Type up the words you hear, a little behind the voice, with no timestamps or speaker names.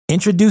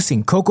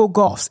Introducing Coco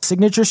Gauff's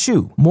signature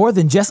shoe, more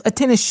than just a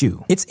tennis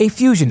shoe. It's a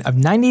fusion of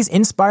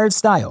 90s-inspired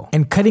style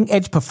and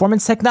cutting-edge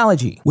performance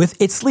technology.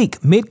 With its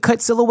sleek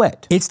mid-cut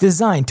silhouette, it's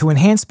designed to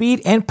enhance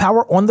speed and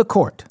power on the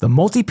court. The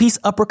multi-piece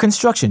upper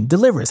construction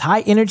delivers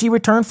high-energy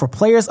return for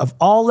players of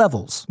all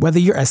levels. Whether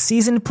you're a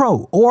seasoned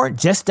pro or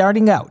just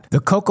starting out, the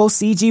Coco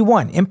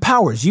CG1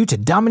 empowers you to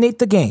dominate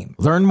the game.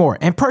 Learn more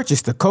and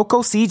purchase the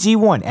Coco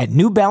CG1 at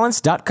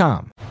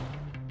NewBalance.com.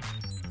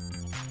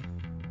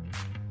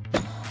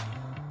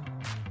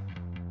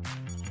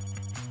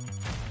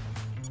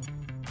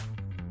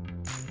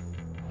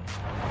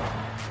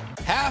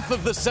 Half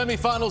of the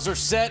semifinals are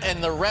set,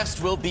 and the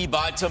rest will be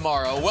by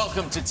tomorrow.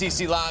 Welcome to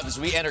TC Live as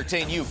we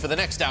entertain you for the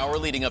next hour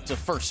leading up to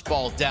first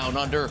ball down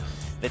under.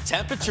 The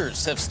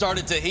temperatures have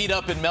started to heat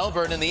up in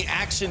Melbourne, and the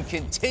action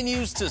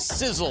continues to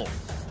sizzle.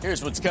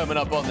 Here's what's coming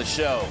up on the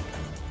show.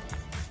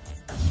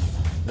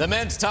 The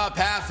men's top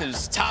half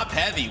is top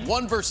heavy.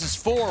 1 versus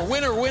 4.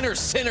 Winner, winner,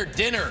 sinner,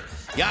 dinner.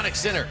 Jannik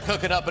Sinner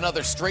cooking up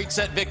another straight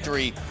set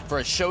victory for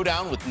a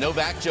showdown with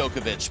Novak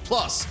Djokovic.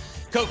 Plus,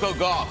 Coco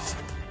Gauff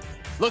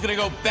looking to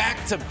go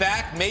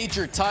back-to-back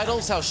major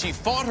titles, how she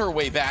fought her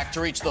way back to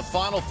reach the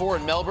Final Four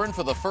in Melbourne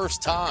for the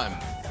first time.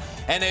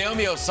 And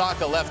Naomi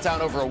Osaka left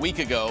town over a week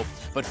ago,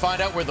 but find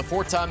out where the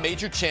 4-time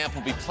major champ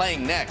will be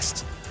playing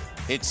next.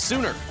 It's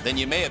sooner than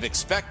you may have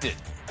expected.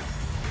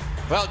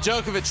 Well,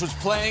 Djokovic was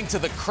playing to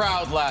the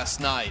crowd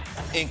last night,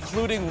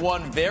 including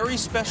one very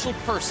special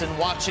person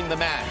watching the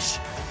match.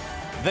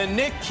 The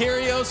Nick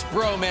Kyrgios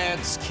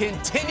bromance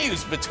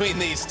continues between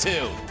these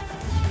two.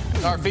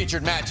 Our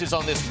featured matches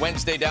on this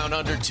Wednesday Down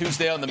Under,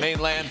 Tuesday on the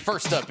mainland.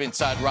 First up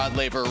inside Rod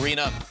Laver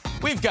Arena,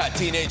 we've got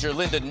teenager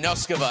Linda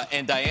Noskova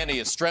and Diana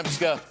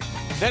Yastremska.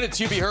 Then it's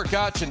Hubie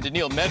Hurkacz and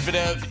Daniil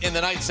Medvedev in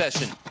the night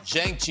session.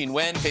 Zhang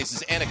Qinwen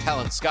faces Anna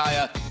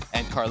Kalinskaya,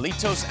 and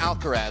Carlitos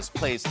Alcaraz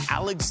plays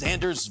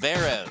Alexander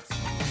Zverev.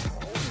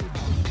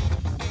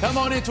 Come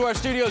on into our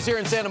studios here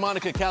in Santa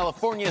Monica,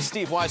 California.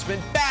 Steve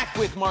Weissman back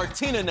with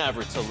Martina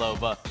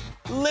Navratilova,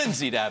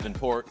 Lindsay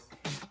Davenport,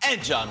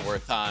 and John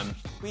Wertheim.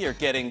 We are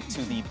getting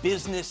to the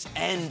business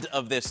end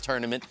of this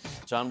tournament.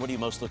 John, what are you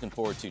most looking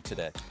forward to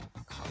today?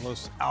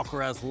 Carlos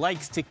Alcaraz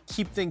likes to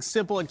keep things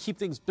simple and keep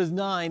things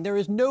benign. There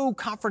is no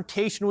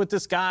confrontation with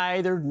this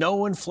guy. There are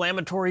no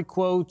inflammatory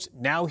quotes.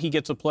 Now he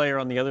gets a player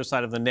on the other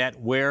side of the net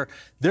where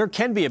there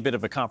can be a bit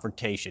of a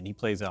confrontation. He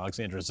plays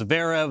Alexander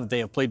Zverev. They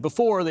have played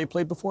before. They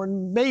played before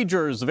in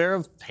majors.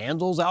 Zverev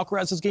handles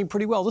Alcaraz's game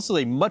pretty well. This is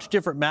a much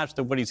different match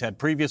than what he's had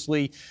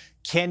previously.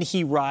 Can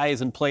he rise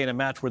and play in a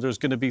match where there's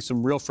going to be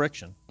some real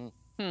friction?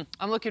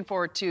 I'm looking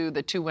forward to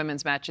the two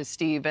women's matches,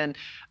 Steve. And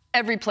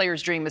every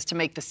player's dream is to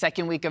make the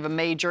second week of a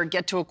major,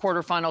 get to a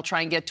quarterfinal,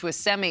 try and get to a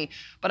semi.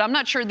 But I'm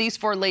not sure these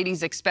four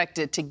ladies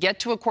expected to get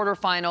to a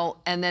quarterfinal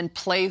and then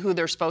play who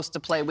they're supposed to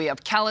play. We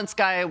have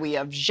Kalinskaya, we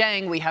have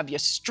Zhang, we have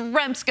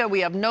Yastremska,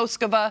 we have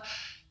Noskova.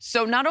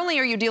 So not only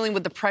are you dealing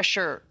with the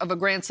pressure of a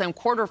Grand Slam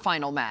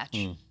quarterfinal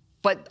match,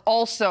 but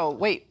also,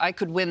 wait, I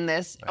could win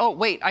this. Oh,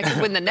 wait, I could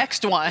win the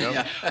next one.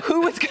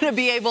 Who is going to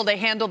be able to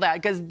handle that?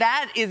 Because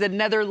that is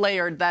another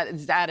layer that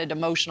is added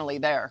emotionally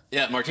there.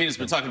 Yeah, Martina's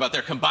been talking about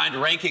their combined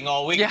ranking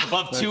all week,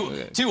 above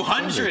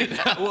 200.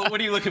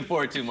 What are you looking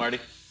forward to, Marty?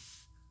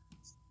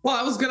 Well,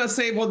 I was going to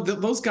say what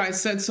those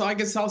guys said, so I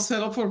guess I'll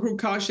settle for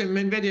Hurkacz and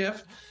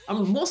Medvedev.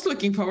 I'm most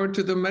looking forward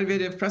to the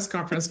Medvedev press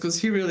conference because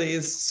he really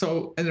is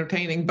so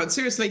entertaining. But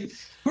seriously,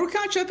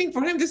 Hurkacz, I think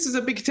for him, this is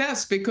a big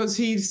test because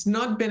he's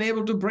not been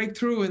able to break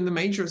through in the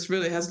majors,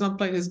 really, has not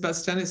played his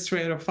best tennis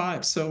 3 out of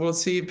 5. So we'll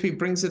see if he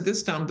brings it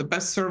this time. The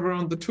best server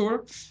on the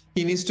tour,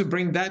 he needs to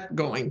bring that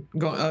going.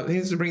 He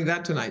needs to bring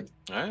that tonight.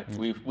 All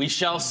right, we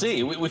shall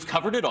see. We've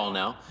covered it all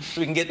now.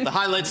 We can get the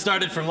highlights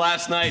started from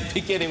last night,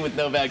 beginning with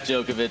Novak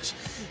Djokovic.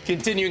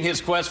 Continuing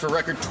his quest for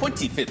record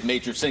 25th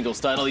major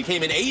singles title, he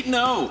came in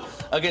 8-0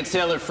 against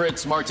Taylor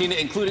Fritz. Martina,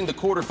 including the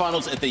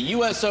quarterfinals at the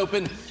U.S.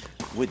 Open.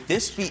 Would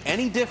this be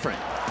any different?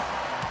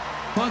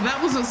 Well, that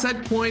was a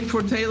set point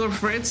for Taylor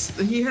Fritz.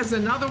 He has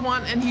another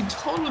one, and he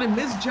totally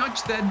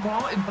misjudged that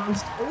ball. It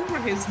bounced over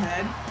his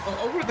head, or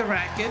over the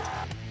racket.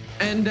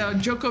 And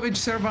Djokovic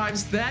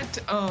survives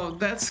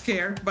that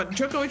scare. But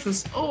Djokovic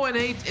was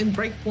 0-8 in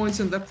break points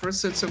in that first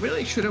set, so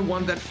really should have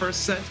won that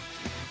first set.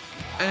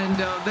 And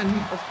then,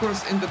 of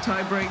course, in the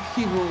tiebreak,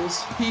 he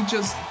rules.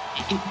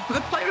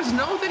 The players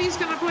know that he's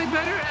going to play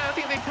better, and I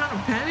think they kind of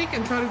panic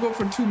and try to go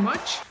for too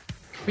much.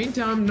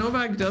 Meantime,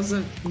 Novak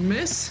doesn't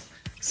miss.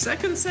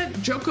 Second set,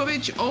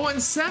 Djokovic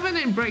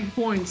 0-7 in break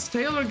points.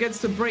 Taylor gets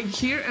the break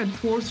here at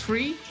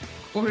 4-3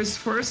 for his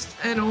first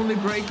and only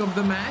break of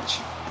the match,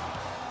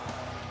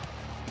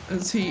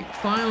 as he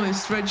finally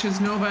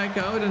stretches Novak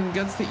out and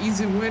gets the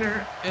easy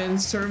winner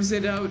and serves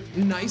it out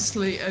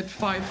nicely at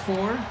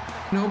 5-4.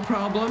 No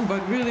problem,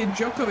 but really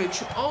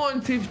Djokovic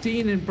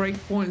 0-15 in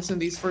break points in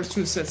these first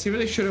two sets. He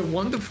really should have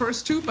won the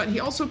first two, but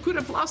he also could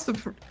have lost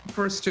the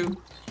first two.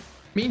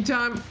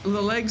 Meantime,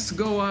 the legs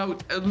go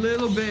out a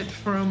little bit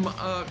from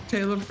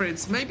Taylor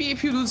Fritz. Maybe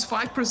if you lose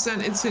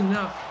 5%, it's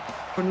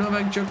enough for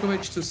Novak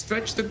Djokovic to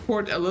stretch the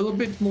court a little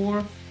bit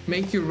more,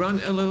 make you run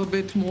a little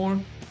bit more.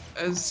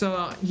 as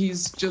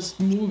he's just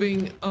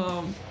moving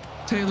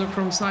Taylor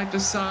from side to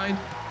side.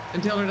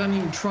 And Taylor doesn't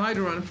even try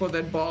to run for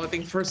that ball. I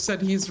think first set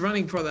he's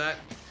running for that.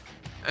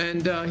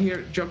 And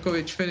here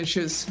Djokovic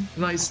finishes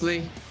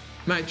nicely.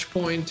 Match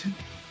point.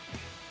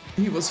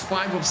 He was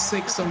 5 of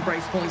 6 on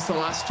break points the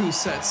last 2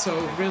 sets. So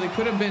really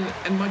could have been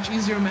a much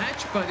easier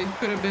match, but it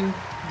could have been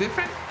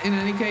different. In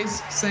any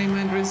case, same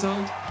end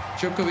result.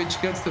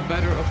 Djokovic gets the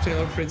better of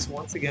Taylor Fritz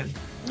once again.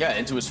 Yeah,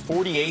 into his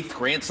 48th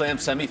Grand Slam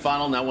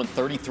semifinal, now won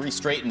 33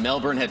 straight in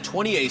Melbourne, had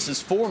 20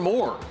 aces, 4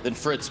 more than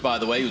Fritz, by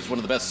the way, who's one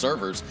of the best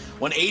servers.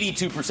 Won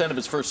 82% of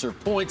his first serve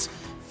points,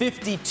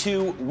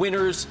 52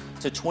 winners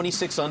to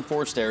 26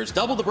 unforced errors,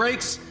 double the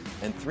breaks,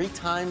 and 3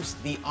 times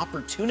the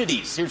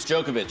opportunities. Here's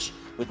Djokovic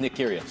with Nick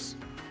Kyrgios.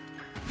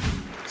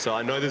 So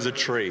I know there's a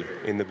tree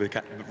in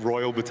the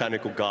Royal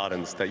Botanical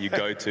Gardens that you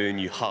go to and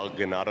you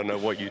hug, and I don't know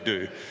what you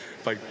do.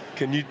 But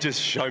can you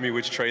just show me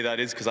which tree that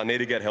is? Because I need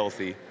to get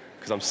healthy,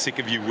 because I'm sick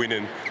of you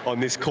winning on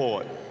this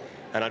court.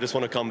 And I just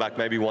want to come back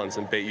maybe once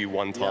and beat you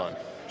one time.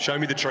 Yeah. Show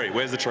me the tree.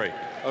 Where's the tree?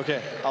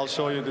 Okay, I'll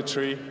show you the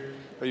tree,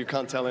 but you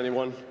can't tell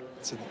anyone.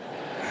 It's a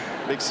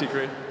big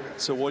secret.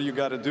 So what you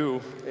got to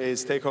do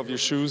is take off your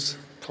shoes,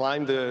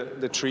 climb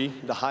the tree,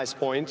 the highest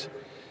point,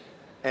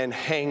 and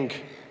hang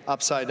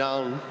upside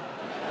down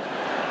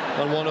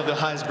on one of the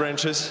highest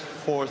branches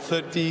for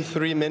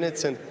 33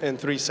 minutes and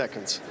 3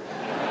 seconds.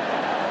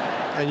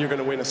 And you're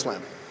going to win a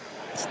slam.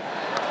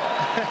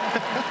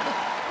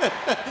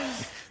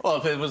 Well,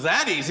 if it was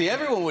that easy,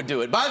 everyone would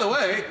do it. By the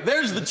way,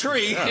 there's the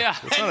tree. Yeah.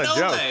 It's not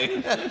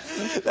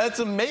a joke. That's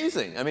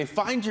amazing. I mean,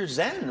 find your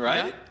zen,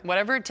 right? Yeah.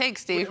 Whatever it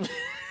takes, Steve.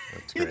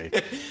 That's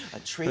great. A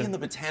tree in the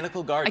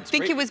botanical garden. I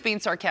think he was being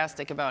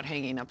sarcastic about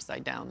hanging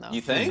upside down, though.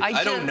 You think?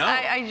 I don't know.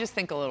 I just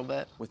think a little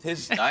bit. With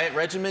his diet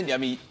regimen, I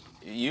mean,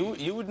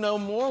 you would know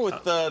more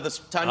with this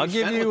time I'll you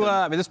give spent you. with him.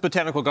 I mean, this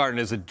botanical garden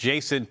is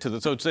adjacent to the.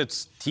 So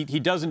he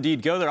does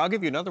indeed go there. I'll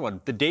give you another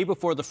one. The day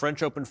before the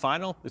French Open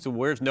final, so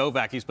where's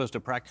Novak? He's supposed to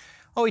practice.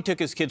 Oh, he took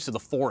his kids to the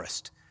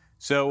forest.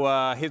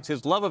 So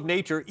his love of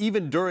nature,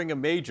 even during a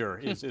major,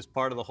 is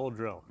part of the whole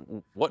drill.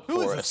 What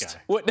Who forest? is this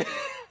guy? What?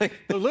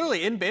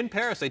 Literally, in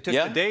Paris, they took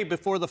Yeah? the day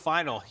before the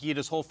final. He and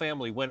his whole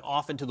family went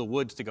off into the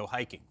woods to go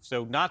hiking.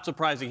 So not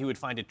surprising he would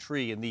find a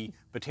tree in the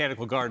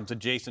botanical gardens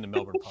adjacent to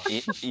Melbourne Park.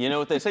 You know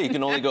what they say? You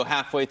can only go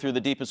halfway through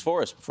the deepest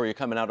forest before you're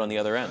coming out on the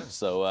other end.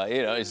 So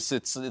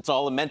it's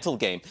all a mental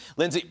game.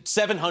 Lindsay,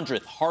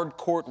 700th hard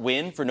court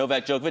win for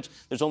Novak Djokovic.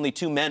 There's only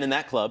 2 men in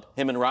that club,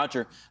 him and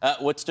Roger.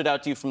 What stood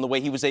out to you from the way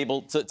he was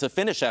able to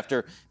finish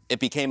after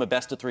it became a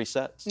best of 3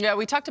 sets? Yeah,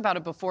 we talked about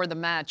it before the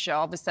match.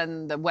 All of a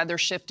sudden, the weather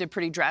shifted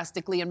pretty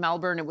drastically in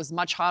Melbourne. It was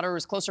much hotter. It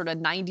was closer to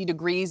 90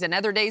 degrees. And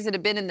other days it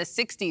had been in the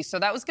 60s. So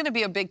that was going to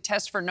be a big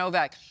test for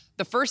Novak.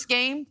 The first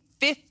game,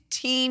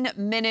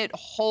 15-minute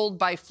hold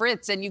by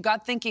Fritz. And you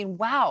got thinking,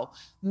 wow,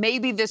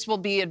 maybe this will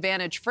be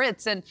advantage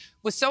Fritz. And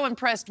was so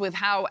impressed with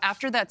how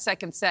after that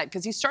second set,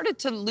 because he started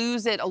to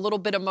lose it a little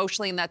bit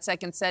emotionally in that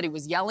second set. He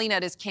was yelling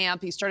at his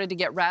camp. He started to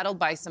get rattled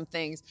by some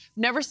things.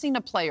 Never seen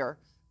a player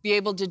be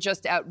able to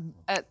just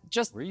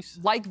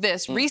like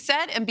this,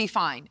 reset and be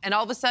fine. And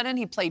all of a sudden,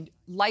 he played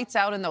lights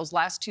out in those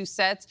last 2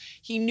 sets.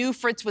 He knew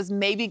Fritz was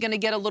maybe going to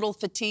get a little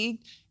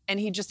fatigued, and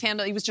he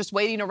was just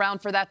waiting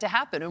around for that to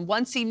happen. And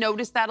once he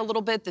noticed that a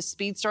little bit, the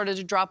speed started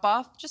to drop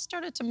off, just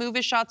started to move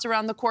his shots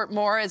around the court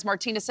more. As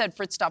Martina said,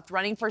 Fritz stopped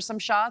running for some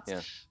shots. Yeah.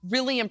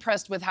 Really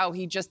impressed with how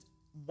he just,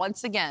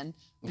 once again,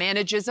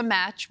 manages a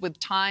match with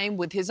time,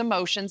 with his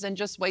emotions, and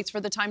just waits for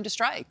the time to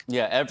strike.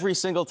 Yeah, every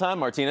single time,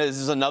 Martina. This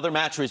is another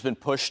match where he's been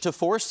pushed to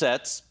 4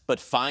 sets, but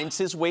finds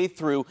his way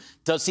through.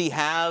 Does he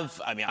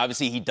have, I mean,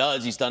 obviously he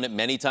does. He's done it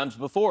many times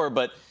before,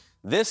 but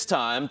this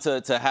time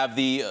to have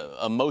the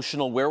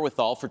emotional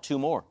wherewithal for 2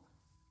 more.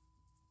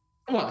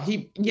 Well,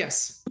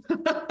 yes.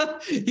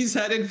 He's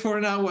had it for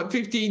now,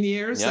 15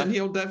 years, and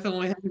he'll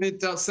definitely have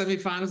it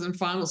semifinals and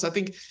finals. I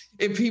think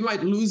if he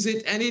might lose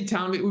it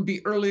anytime, it would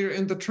be earlier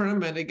in the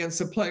tournament against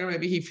a player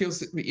maybe he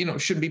feels,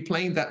 should be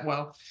playing that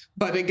well.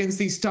 But against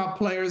these top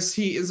players,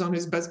 he is on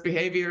his best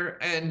behavior,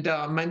 and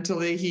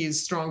mentally he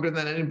is stronger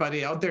than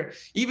anybody out there.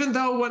 Even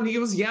though when he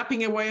was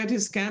yapping away at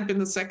his camp in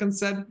the second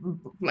set,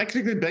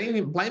 practically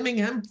blaming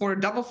him for a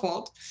double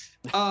fault,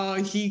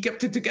 he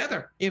kept it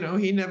together. He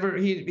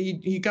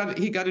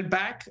got it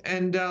back,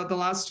 and the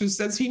last 2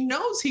 sets, he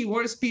knows he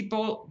wears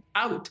people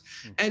out,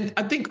 and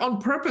I think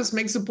on purpose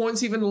makes the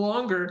points even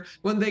longer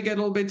when they get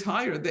a little bit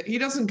tired. That he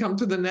doesn't come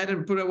to the net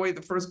and put away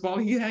the first ball.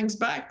 He hangs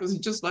back because he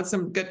just lets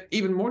them get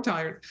even more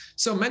tired.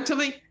 So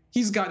mentally,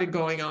 he's got it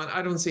going on.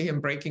 I don't see him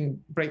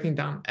breaking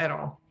down at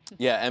all.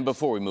 Yeah, and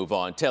before we move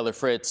on, Taylor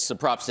Fritz,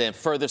 props to him,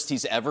 furthest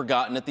he's ever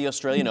gotten at the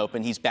Australian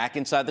Open. He's back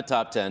inside the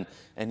top 10,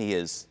 and he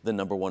is the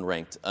number 1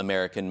 ranked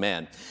American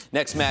man.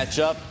 Next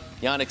matchup,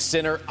 Jannik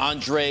Sinner,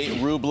 Andrei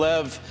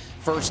Rublev.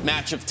 First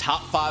match of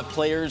top 5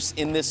 players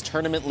in this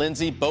tournament,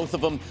 Lindsay. Both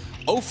of them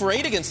 0 for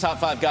 8 against top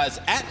 5 guys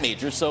at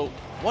majors, so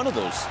one of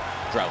those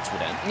droughts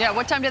would end. Yeah,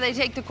 what time do they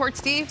take the court,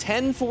 Steve?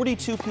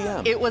 10:42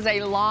 p.m. It was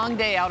a long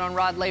day out on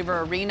Rod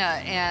Laver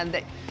Arena,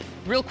 and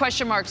real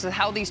question marks of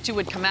how these two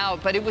would come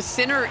out, but it was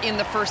Sinner in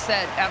the first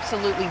set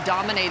absolutely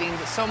dominating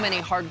with so many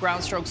hard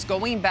ground strokes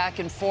going back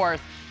and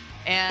forth.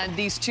 And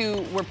these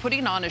two were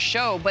putting on a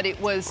show, but it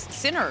was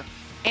Sinner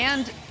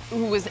and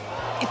who was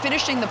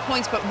finishing the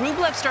points, but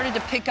Rublev started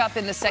to pick up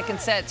in the second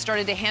set,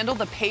 started to handle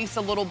the pace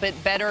a little bit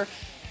better,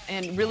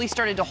 and really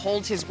started to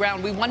hold his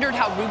ground. We wondered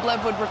how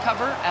Rublev would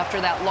recover after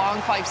that long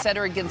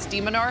 5-setter against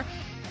de Minaur,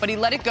 but he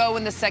let it go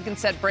in the second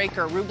set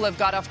breaker. Rublev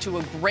got off to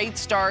a great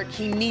start.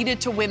 He needed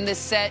to win this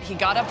set. He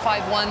got up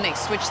 5-1. They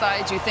switched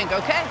sides. You think,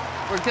 okay,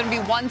 we're going to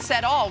be one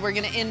set all. We're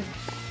going to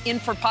in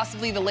for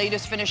possibly the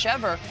latest finish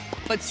ever.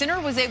 But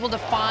Sinner was able to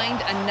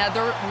find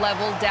another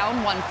level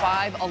down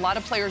 1-5. A lot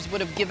of players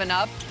would have given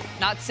up.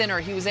 Not Sinner.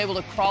 He was able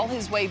to crawl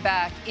his way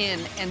back in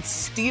and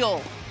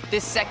steal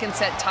this second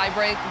set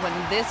tiebreak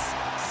when this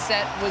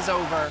set was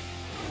over.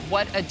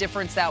 What a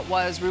difference that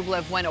was.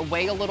 Rublev went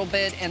away a little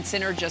bit, and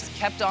Sinner just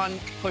kept on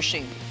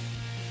pushing.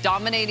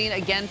 Dominating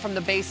again from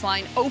the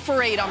baseline. 0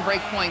 for 8 on break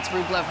points,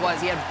 Rublev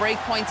was. He had break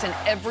points in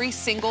every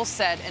single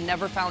set and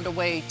never found a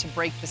way to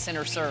break the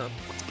Sinner serve.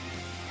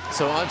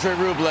 So Andrei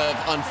Rublev,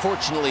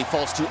 unfortunately,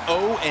 falls to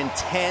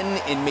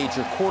 0-10 in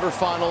major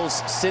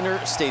quarterfinals.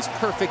 Sinner stays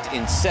perfect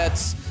in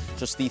sets.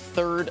 Just the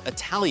third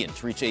Italian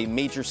to reach a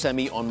major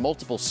semi on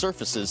multiple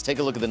surfaces. Take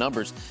a look at the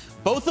numbers.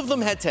 Both of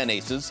them had 10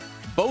 aces.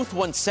 Both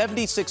won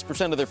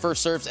 76% of their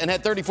first serves and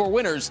had 34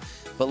 winners.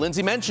 But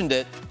Lindsay mentioned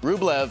it.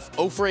 Rublev,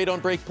 0 for 8 on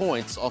break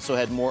points, also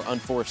had more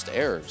unforced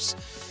errors.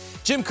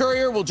 Jim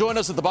Courier will join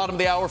us at the bottom of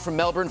the hour from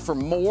Melbourne for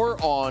more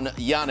on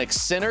Jannik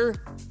Sinner.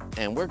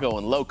 And we're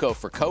going loco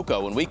for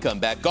Coco when we come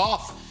back.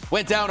 Gauff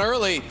went down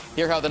early.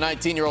 Hear how the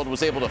 19-year-old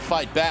was able to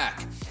fight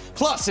back.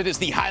 Plus, it is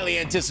the highly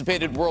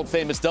anticipated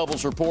world-famous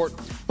doubles report.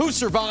 Who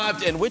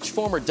survived and which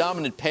former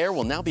dominant pair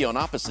will now be on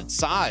opposite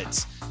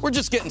sides? We're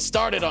just getting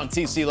started on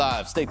TC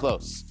Live. Stay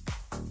close.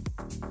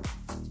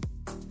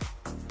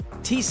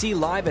 TC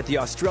Live at the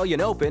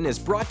Australian Open is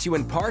brought to you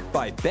in part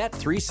by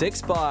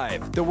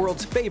Bet365, the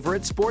world's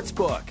favorite sports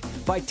book.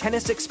 By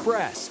Tennis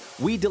Express,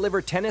 we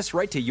deliver tennis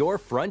right to your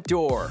front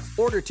door.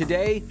 Order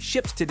today,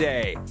 ships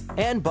today.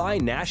 And by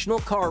National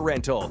Car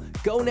Rental.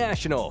 Go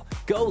national.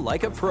 Go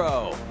like a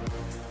pro.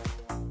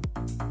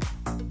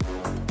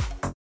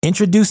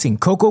 Introducing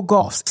Coco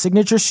Gauff's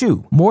signature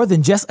shoe. More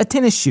than just a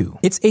tennis shoe,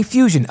 it's a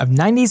fusion of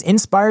 90s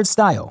inspired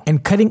style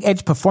and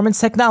cutting-edge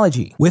performance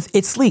technology. With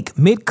its sleek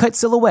mid-cut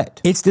silhouette,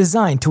 it's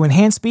designed to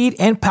enhance speed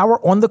and power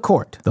on the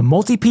court. The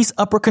multi-piece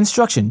upper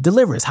construction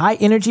delivers high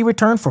energy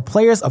return for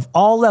players of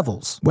all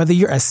levels. Whether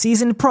you're a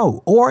seasoned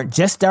pro or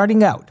just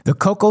starting out, the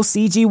Coco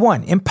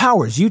CG1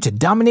 empowers you to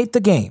dominate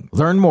the game.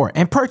 Learn more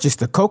and purchase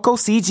the Coco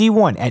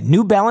CG1 at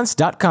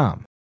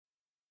newbalance.com.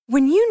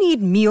 When you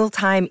need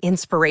mealtime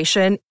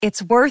inspiration,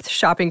 it's worth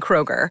shopping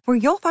Kroger, where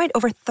you'll find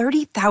over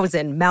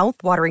 30,000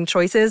 mouth-watering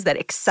choices that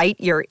excite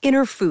your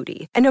inner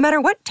foodie. And no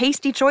matter what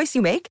tasty choice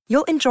you make,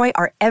 you'll enjoy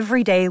our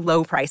everyday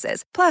low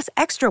prices, plus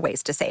extra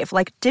ways to save,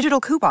 like digital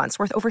coupons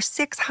worth over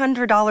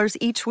 $600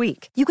 each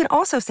week. You can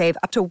also save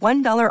up to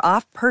 $1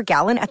 off per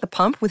gallon at the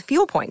pump with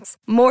fuel points.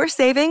 More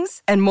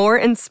savings and more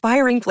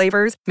inspiring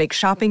flavors make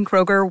shopping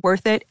Kroger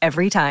worth it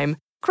every time.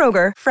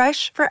 Kroger,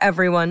 fresh for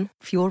everyone.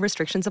 Fuel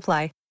restrictions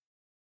apply.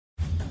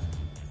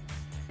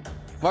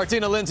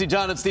 Martina, Lindsay,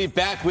 John, and Steve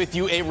back with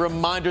you. A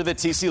reminder that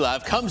TC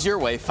Live comes your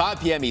way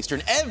 5 p.m.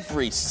 Eastern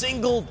every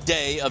single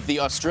day of the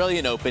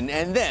Australian Open.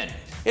 And then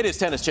it is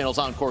Tennis Channel's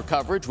encore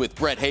coverage with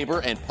Brett Haber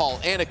and Paul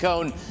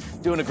Annacone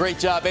doing a great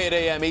job 8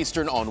 a.m.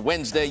 Eastern on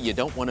Wednesday. You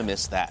don't want to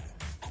miss that.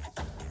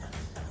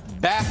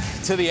 Back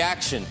to the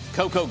action.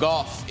 Coco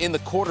Gauff in the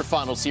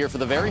quarterfinals here for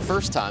the very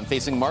first time,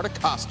 facing Marta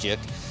Kostyuk.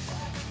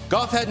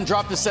 Gauff hadn't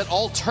dropped a set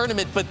all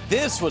tournament, but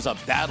this was a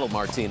battle,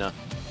 Martina.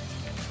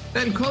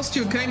 Then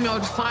Kostyuk came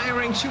out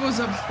firing. She was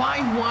up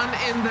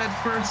 5-1 in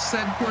that first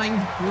set, playing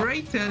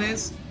great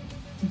tennis.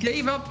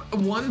 Gave up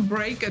one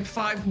break at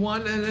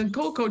 5-1, and then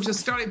Coco just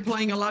started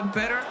playing a lot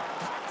better.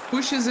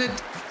 Pushes it.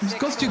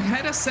 Kostyuk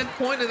had a set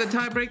point at the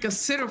tiebreak, a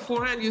sitter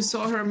forehand. You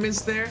saw her miss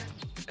there.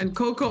 And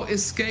Coco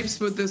escapes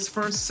with this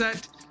first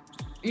set.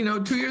 You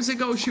know, 2 years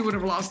ago, she would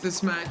have lost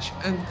this match.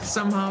 And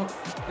somehow,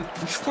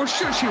 for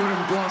sure, she would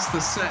have lost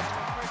the set.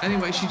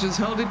 Anyway, she just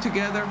held it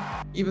together,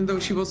 even though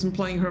she wasn't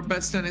playing her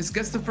best tennis.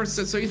 Gets the first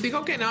set. So you think,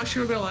 okay, now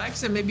she'll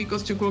relax and maybe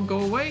Kostyuk will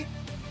go away.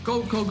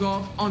 Coco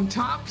Gauff on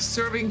top,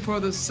 serving for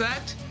the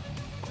set,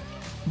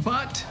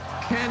 but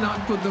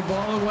cannot put the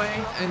ball away.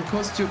 And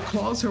Kostyuk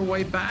claws her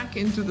way back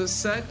into the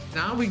set.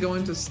 Now we go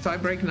into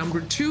tiebreak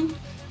number 2.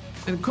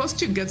 And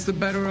Kostyuk gets the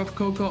better of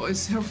Coco.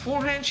 It's her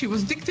forehand. She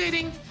was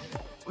dictating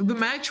the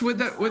match with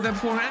that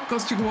forehand,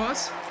 Kostyuk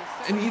was.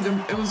 And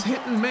it was hit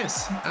and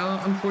miss.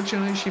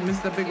 Unfortunately, she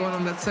missed that big one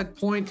on that set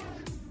point.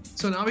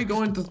 So now we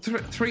go into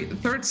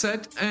third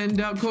set, and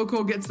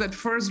Coco gets that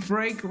first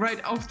break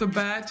right off the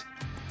bat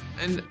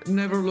and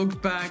never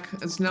looked back,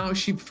 as now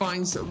she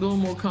finds a little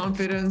more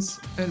confidence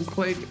and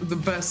played the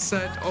best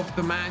set of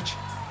the match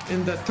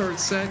in that third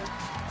set.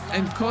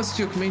 And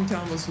Kostyuk,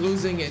 meantime, was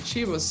losing it.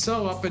 She was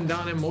so up and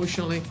down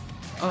emotionally.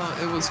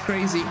 It was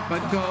crazy, but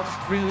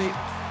Gauff really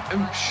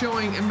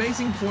showing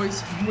amazing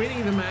poise,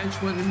 winning the match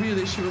when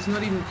really she was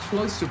not even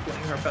close to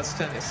playing her best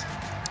tennis.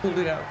 Pulled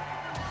it out.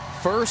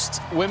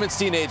 First women's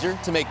teenager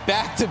to make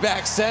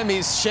back-to-back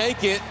semis,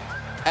 shake it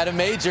at a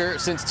major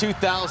since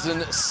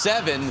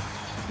 2007.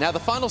 Now, the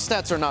final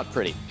stats are not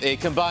pretty. A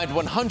combined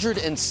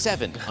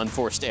 107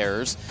 unforced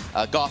errors.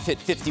 Gauff hit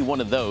 51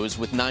 of those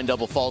with 9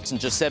 double faults and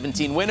just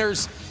 17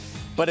 winners.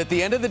 But at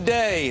the end of the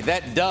day,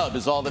 that dub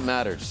is all that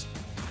matters.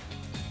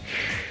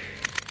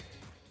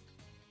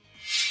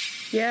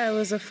 Yeah, it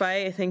was a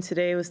fight. I think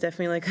today was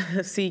definitely like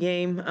a C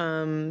game.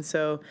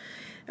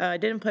 I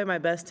didn't play my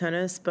best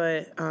tennis,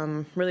 but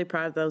I'm really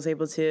proud that I was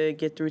able to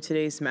get through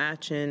today's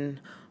match, and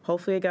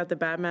hopefully I got the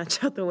bad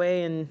match out the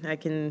way and I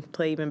can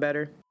play even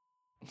better.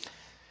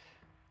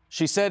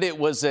 She said it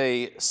was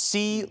a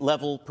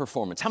C-level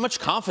performance. How much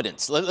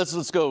confidence?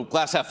 Let's go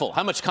glass half full.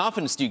 How much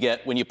confidence do you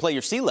get when you play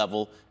your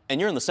C-level and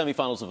you're in the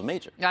semifinals of a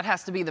major? That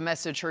has to be the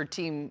message her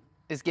team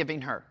is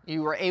giving her.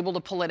 You were able to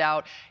pull it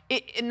out.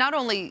 It not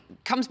only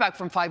comes back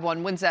from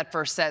 5-1, wins that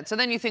first set, so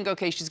then you think,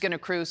 okay, she's going to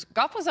cruise.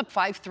 Gauff was up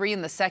 5-3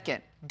 in the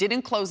second.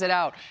 Didn't close it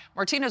out.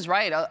 Martina's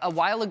right. A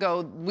while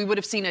ago, we would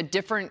have seen a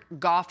different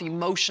Gauff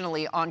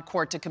emotionally on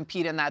court to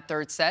compete in that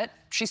third set.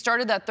 She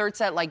started that third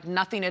set like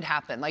nothing had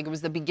happened, like it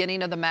was the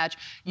beginning of the match.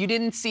 You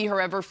didn't see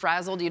her ever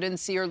frazzled. You didn't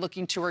see her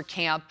looking to her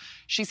camp.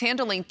 She's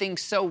handling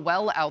things so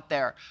well out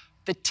there.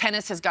 The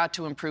tennis has got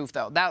to improve,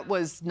 though. That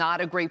was not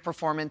a great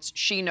performance.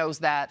 She knows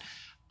that.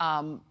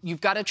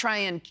 You've got to try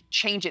and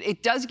change it.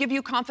 It does give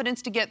you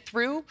confidence to get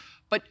through,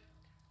 but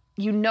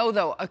you know,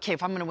 though, okay,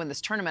 if I'm going to win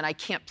this tournament, I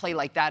can't play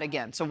like that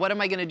again. So what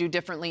am I going to do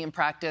differently in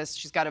practice?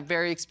 She's got a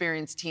very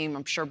experienced team.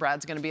 I'm sure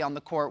Brad's going to be on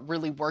the court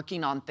really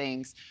working on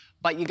things.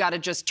 But you got to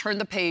just turn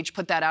the page,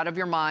 put that out of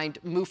your mind,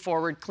 move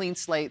forward, clean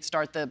slate,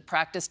 start the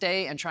practice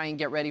day, and try and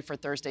get ready for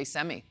Thursday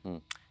semi.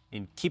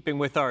 In keeping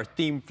with our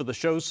theme for the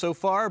shows so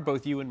far,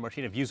 both you and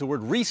Martina have used the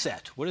word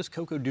reset. What does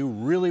Coco do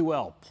really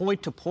well?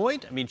 Point to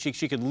point? I mean, she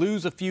could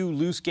lose a few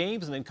loose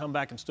games and then come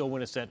back and still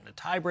win a set in a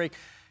tiebreak.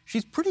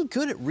 She's pretty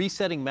good at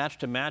resetting match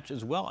to match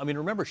as well. I mean,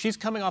 remember, she's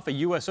coming off a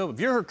U.S. Open.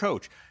 If you're her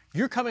coach,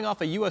 you're coming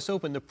off a U.S.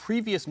 Open, the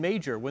previous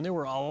major, when there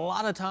were a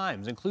lot of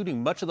times,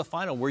 including much of the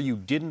final, where you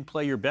didn't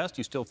play your best.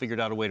 You still figured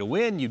out a way to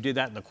win. You did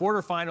that in the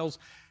quarterfinals.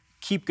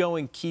 Keep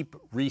going, keep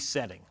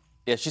resetting.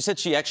 Yeah, she said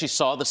she actually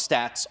saw the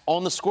stats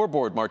on the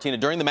scoreboard, Martina,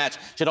 during the match.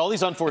 She had all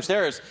these unforced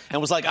errors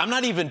and was like, I'm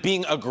not even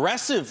being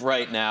aggressive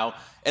right now.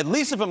 At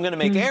least if I'm going to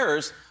make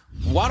errors,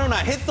 why don't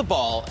I hit the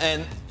ball?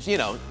 And, you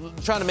know,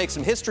 trying to make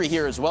some history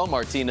here as well,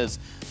 Martina's.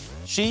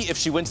 If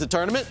she wins the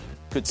tournament,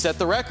 could set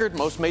the record.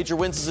 Most major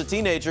wins as a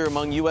teenager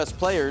among U.S.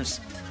 players.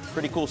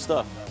 Pretty cool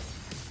stuff.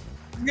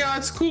 Yeah,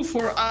 it's cool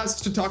for us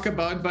to talk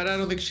about, but I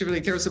don't think she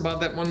really cares about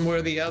that one way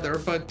or the other.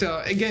 But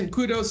again,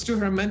 kudos to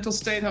her mental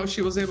state, how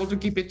she was able to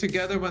keep it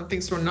together when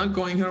things were not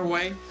going her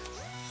way.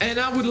 And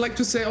I would like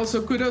to say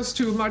also kudos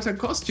to Marta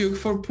Kostyuk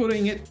for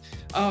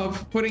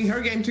putting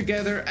her game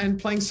together and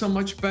playing so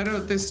much better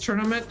at this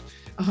tournament.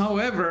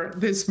 However,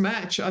 this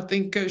match, I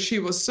think she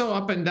was so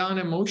up and down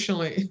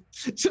emotionally.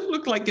 It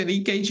looked like an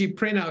EKG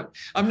printout.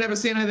 I've never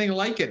seen anything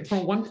like it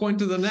from one point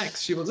to the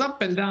next. She was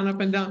up and down, up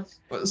and down.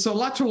 So a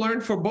lot to learn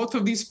for both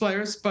of these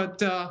players.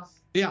 But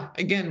yeah,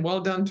 again,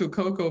 well done to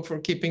Coco for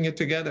keeping it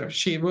together.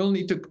 She will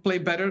need to play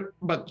better,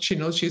 but she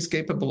knows she's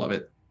capable of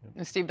it.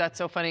 Steve, that's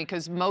so funny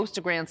because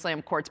most Grand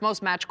Slam courts,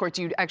 most match courts,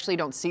 you actually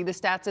don't see the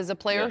stats as a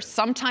player. Yeah.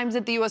 Sometimes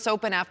at the U.S.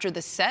 Open after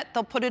the set,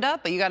 they'll put it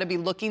up, but you got to be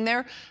looking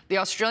there. The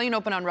Australian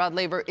Open on Rod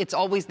Laver, it's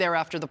always there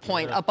after the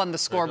point, up on the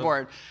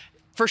scoreboard.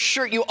 For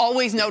sure, you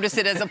always notice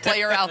it as a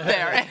player out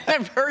there.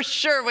 And for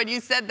sure, when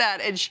you said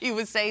that, and she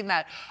was saying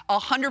that,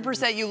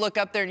 100% you look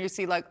up there and you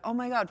see like, oh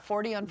my God,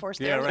 40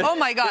 unforced errors. Right. Oh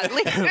my God.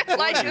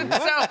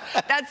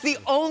 So that's the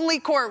only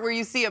court where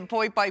you see it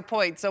point by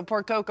point. So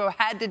poor Coco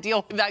had to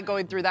deal with that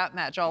going through that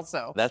match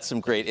also. That's some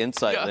great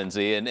insight,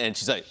 Lindsay. And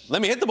she's like, let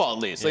me hit the ball at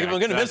least. Like, if I'm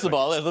going to miss the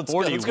ball, let's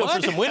go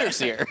for some winners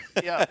here.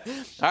 All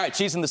right,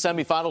 she's in the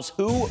semifinals.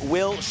 Who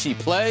will she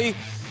play?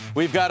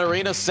 We've got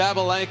Aryna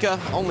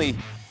Sabalenka, only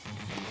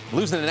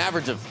losing an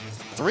average of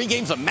 3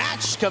 games a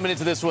match coming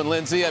into this one,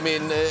 Lindsay. I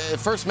mean,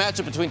 first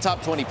matchup between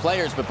top 20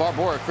 players, but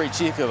Barbora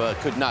Krejcikova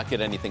could not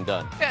get anything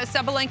done. Yeah,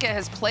 Sabalenka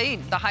has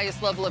played the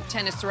highest level of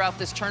tennis throughout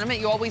this tournament.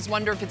 You always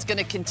wonder if it's going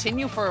to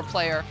continue for a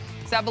player.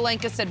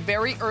 Sabalenka said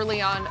very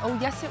early on, oh,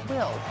 yes, it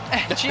will.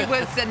 She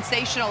was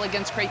sensational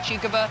against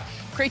Krejcikova.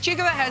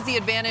 Krejcikova has the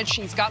advantage.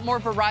 She's got more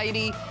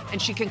variety, and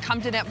she can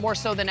come to net more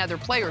so than other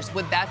players.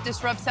 Would that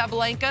disrupt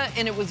Sabalenka?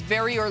 And it was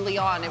very early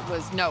on. It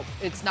was, no,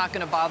 it's not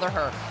going to bother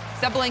her.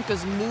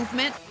 Sabalenka's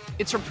movement,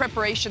 it's her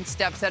preparation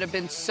steps that have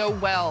been so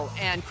well,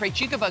 and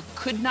Krejcikova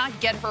could not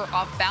get her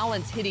off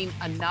balance hitting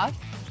enough.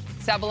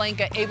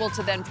 Sabalenka able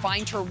to then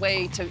find her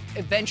way to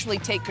eventually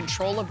take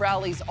control of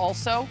rallies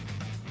also.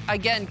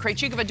 Again,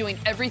 Krejcikova doing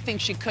everything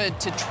she could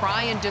to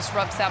try and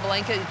disrupt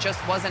Sabalenka. It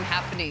just wasn't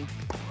happening.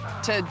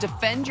 To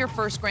defend your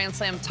first Grand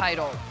Slam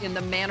title in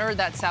the manner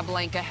that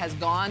Sabalenka has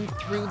gone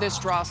through this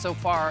draw so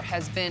far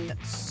has been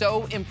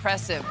so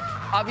impressive.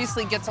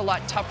 Obviously gets a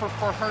lot tougher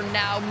for her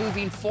now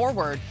moving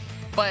forward.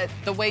 but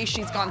the way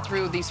she's gone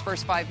through these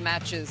first 5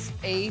 matches,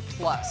 A+.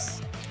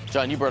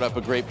 John, you brought up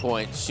a great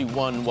point. She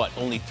won,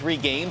 only 3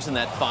 games in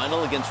that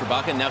final against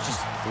Rybaka, and now she's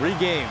 3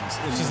 games.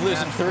 She's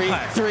losing three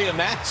a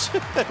match.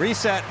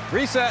 Reset.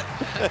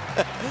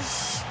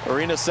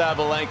 Aryna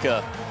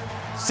Sabalenka,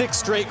 6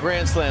 straight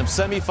Grand Slam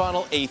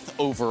semifinal, 8th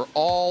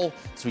overall.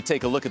 So we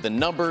take a look at the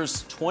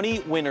numbers. 20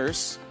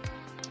 winners.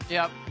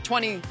 Yep,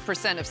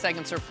 20% of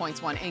second serve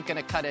points won ain't going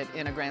to cut it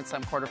in a Grand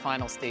Slam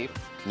quarterfinal, Steve.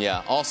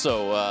 Yeah,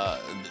 also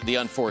the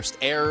unforced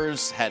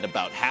errors, had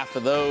about half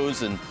of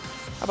those. And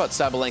how about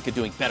Sabalenka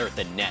doing better at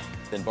the net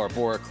than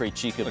Barbora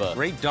Krejcikova? A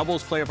great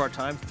doubles player of our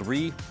time,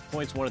 3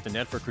 points won at the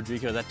net for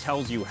Krejcikova. That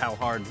tells you how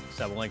hard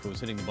Sabalenka was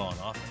hitting the ball in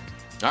offense.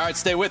 All right,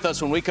 stay with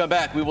us. When we come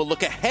back, we will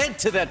look ahead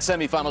to that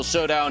semifinal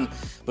showdown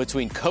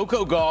between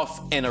Coco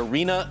Gauff and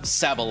Aryna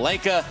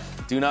Sabalenka.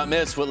 Do not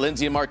miss what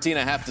Lindsay and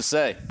Martina have to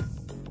say.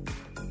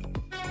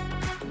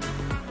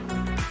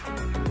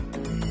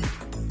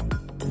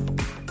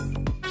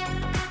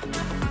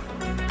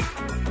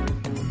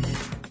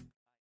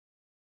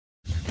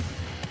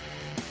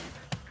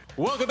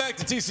 Welcome back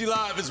to TC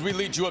Live as we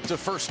lead you up to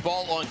first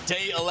ball on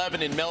day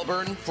 11 in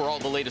Melbourne. For all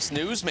the latest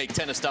news, make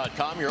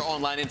tennis.com your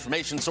online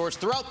information source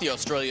throughout the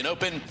Australian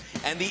Open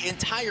and the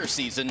entire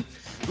season.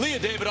 Leah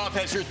Davidoff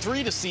has your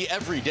 3 to see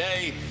every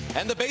day,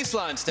 and the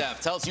Baseline staff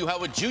tells you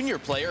how a junior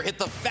player hit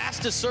the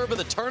fastest serve of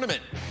the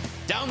tournament.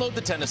 Download the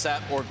tennis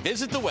app or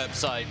visit the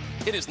website.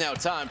 It is now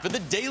time for the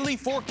daily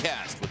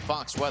forecast with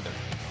Fox Weather.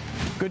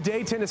 Good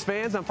day, tennis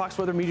fans. I'm Fox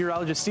Weather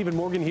meteorologist Stephen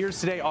Morgan. Here's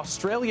today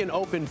Australian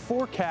Open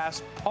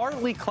forecast.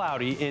 Partly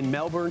cloudy in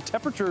Melbourne.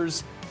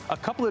 Temperatures a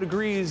couple of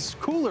degrees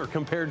cooler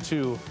compared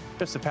to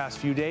just the past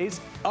few days.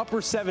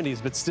 Upper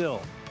 70s, but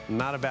still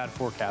not a bad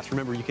forecast.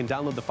 Remember, you can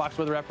download the Fox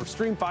Weather app or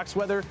stream Fox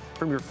Weather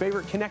from your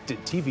favorite connected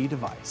TV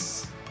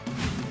device.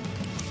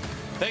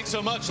 Thanks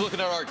so much. Looking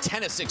at our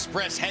Tennis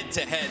Express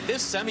head-to-head,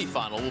 this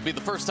semifinal will be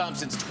the first time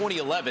since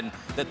 2011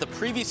 that the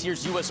previous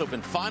year's U.S.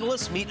 Open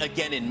finalists meet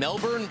again in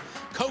Melbourne.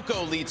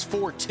 Coco leads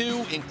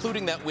 4-2,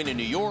 including that win in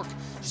New York.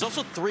 She's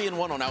also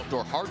 3-1 on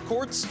outdoor hard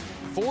courts.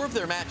 4 of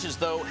their matches,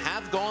 though,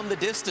 have gone the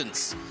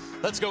distance.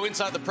 Let's go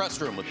inside the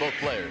press room with both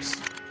players.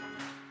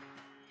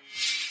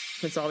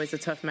 It's always a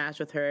tough match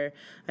with her.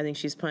 I think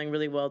she's playing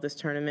really well this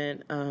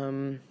tournament.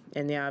 And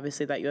yeah,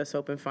 obviously that U.S.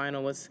 Open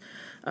final was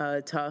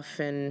tough.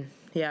 And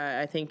yeah,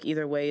 I think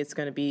either way it's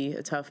going to be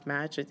a tough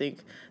match. I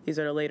think these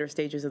are the later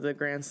stages of the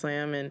Grand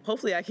Slam. And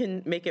hopefully I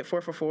can make it 4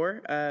 for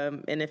 4.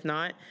 And if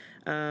not,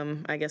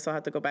 I guess I'll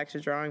have to go back to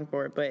the drawing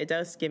board. But it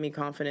does give me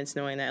confidence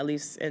knowing that at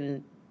least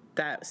in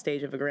that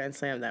stage of a Grand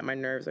Slam that my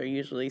nerves are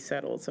usually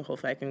settled. So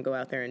hopefully I can go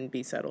out there and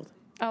be settled.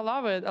 I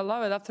love it.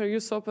 After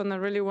US Open, I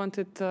really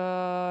wanted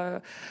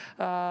that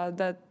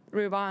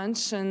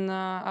revanche, and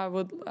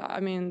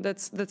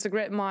that's a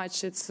great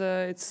match. It's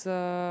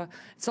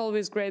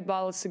always great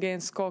battles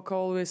against Coco,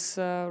 always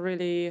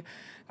really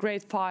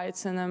great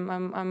fights, and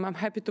I'm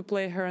happy to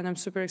play her, and I'm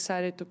super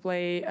excited to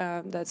play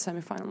that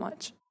semifinal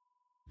match.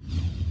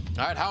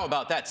 All right, how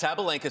about that?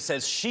 Sabalenka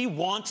says she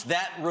wants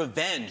that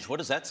revenge. What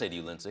does that say to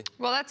you, Lindsay?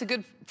 Well, that's a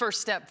good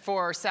first step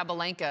for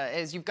Sabalenka,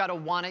 is you've got to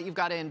want it, you've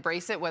got to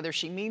embrace it, whether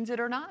she means it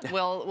or not.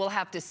 We'll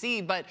have to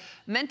see. But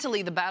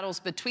mentally, the battles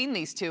between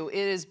these two,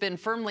 it has been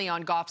firmly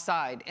on Gauff's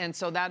side. And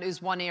so that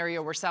is one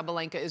area where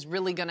Sabalenka is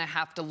really going to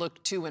have to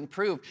look to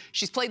improve.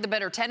 She's played the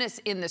better tennis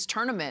in this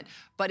tournament,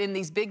 but in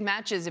these big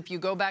matches, if you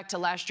go back to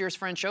last year's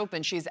French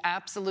Open, she's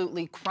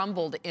absolutely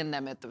crumbled in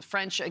them. At the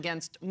French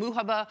against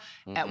Muhaba,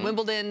 at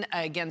Wimbledon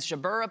against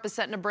Jabeur up a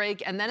set and a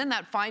break, and then in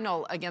that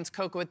final against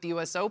Coco at the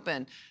U.S.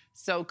 Open.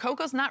 So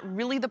Coco's not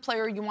really the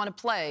player you want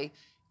to play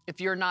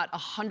if you're not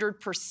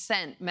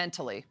 100%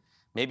 mentally.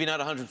 Maybe not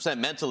 100%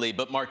 mentally,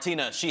 but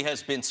Martina, she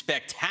has been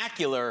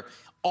spectacular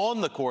on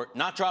the court,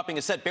 not dropping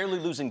a set, barely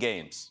losing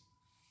games.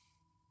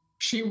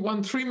 She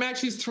won 3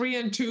 matches,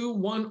 3-2,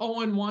 1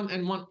 0-1,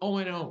 and 1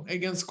 0-0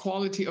 against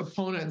quality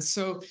opponents.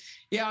 So,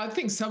 yeah, I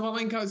think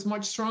Sabalenka is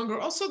much stronger.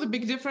 Also, the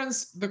big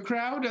difference, the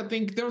crowd, I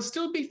think there'll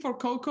still be for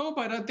Coco,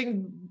 but I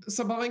think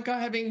Sabalenka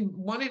having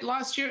won it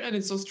last year, and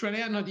it's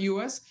Australia, not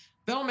US,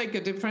 that'll make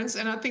a difference.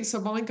 And I think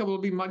Sabalenka will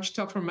be much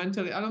tougher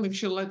mentally. I don't think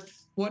she'll let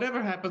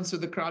whatever happens to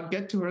the crowd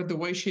get to her the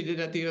way she did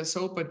at the US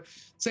Open.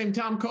 Same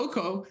time,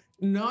 Coco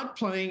not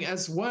playing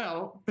as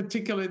well,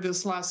 particularly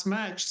this last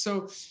match.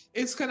 So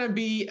it's going to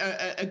be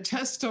a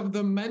test of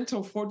the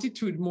mental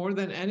fortitude more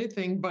than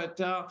anything. But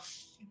the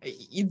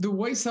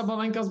way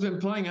Sabalenka's been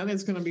playing, I think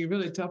it's going to be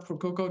really tough for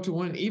Coco to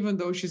win, even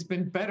though she's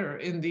been better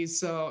in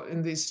these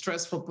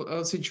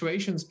stressful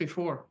situations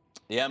before.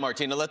 Yeah,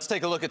 Martina, let's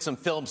take a look at some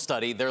film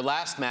study. Their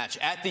last match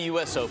at the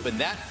U.S. Open,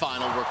 that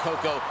final where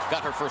Coco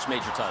got her first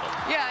major title.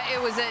 Yeah,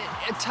 it was a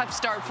tough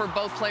start for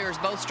both players,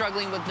 both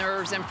struggling with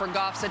nerves, and for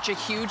Gauff, such a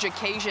huge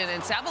occasion.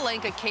 And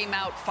Sabalenka came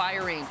out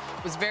firing,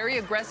 was very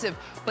aggressive.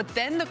 But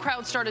then the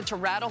crowd started to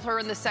rattle her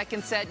in the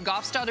second set.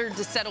 Gauff started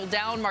to settle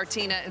down,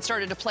 Martina, and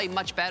started to play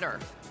much better.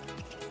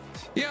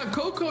 Yeah,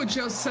 Coco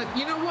just said,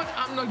 you know what?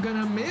 I'm not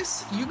going to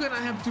miss. You're going to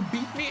have to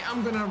beat me.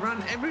 I'm going to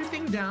run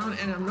everything down,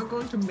 and I'm not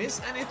going to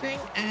miss anything.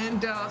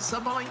 And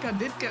Sabalenka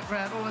did get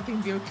rattled. I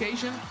think the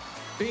occasion,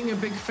 being a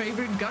big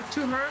favorite, got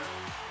to her.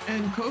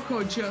 And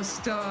Coco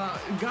just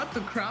got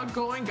the crowd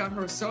going, got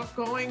herself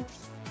going,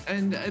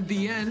 and at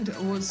the end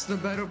was the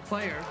better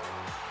player.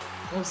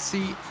 We'll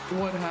see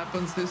what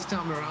happens this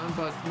time around,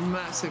 but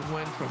massive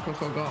win for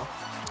Coco Gauff.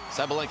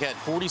 Sabalenka had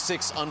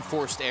 46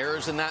 unforced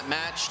errors in that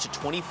match to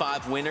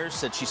 25 winners.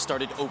 Said she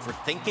started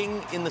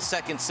overthinking in the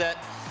second set.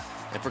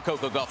 And for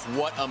Coco Gauff,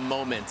 what a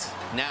moment.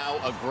 Now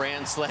a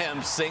Grand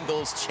Slam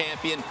singles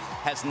champion,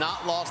 has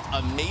not lost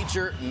a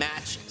major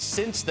match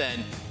since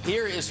then.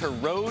 Here is her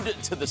road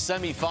to the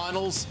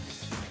semifinals.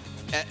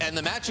 And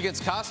the match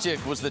against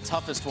Kostyuk was the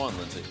toughest one,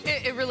 Lindsay.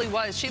 It really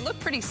was. She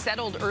looked pretty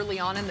settled early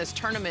on in this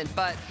tournament,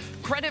 but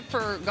credit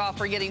for Gauff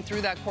for getting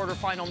through that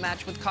quarterfinal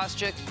match with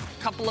Kostyuk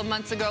a couple of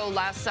months ago,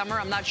 last summer.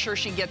 I'm not sure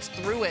she gets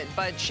through it,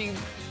 but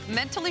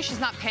mentally, she's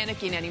not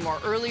panicking anymore.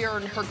 Earlier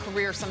in her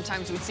career,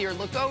 sometimes we'd see her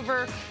look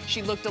over.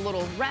 She looked a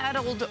little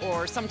rattled,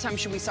 or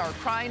sometimes we saw her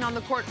crying on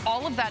the court.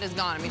 All of that is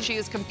gone. I mean, she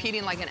is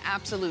competing like an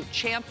absolute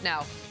champ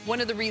now. One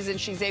of the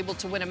reasons she's able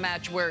to win a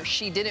match where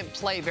she didn't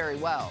play very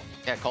well.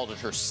 Yeah, called it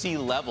her sea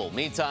level.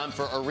 Meantime,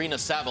 for Aryna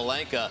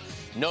Sabalenka,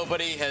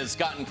 nobody has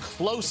gotten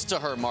close to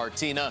her,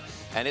 Martina,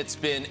 and it's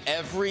been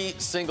every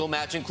single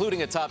match,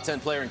 including a top 10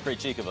 player in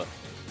Krejcikova.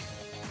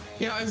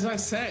 Yeah, as I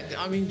said,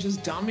 I mean,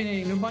 just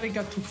dominating. Nobody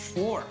got to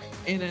 4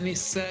 in any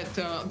set.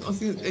 I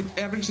think it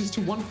averages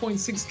to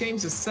 1.6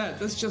 games a set.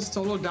 That's just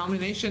total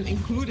domination,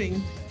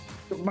 including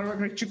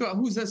Krejcikova,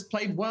 who has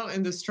played well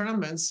in this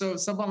tournament. So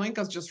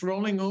Sabalenka's just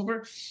rolling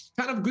over.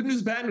 Kind of good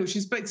news, bad news.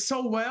 She's played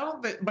so well,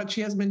 but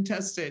she has been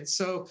tested.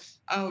 So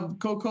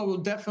Coco will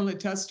definitely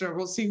test her.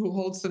 We'll see who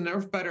holds the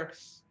nerve better.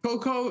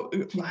 Coco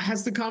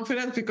has the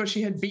confidence because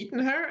she had beaten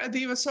her at the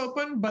US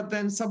Open, but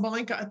then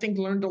Sabalenka, I think,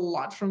 learned a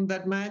lot from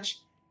that match.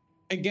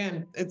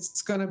 Again,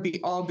 it's going to be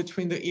all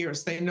between the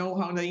ears. They know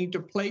how they need to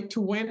play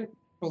to win.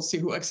 We'll see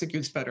who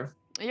executes better.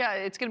 Yeah,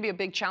 it's going to be a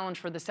big challenge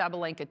for the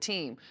Sabalenka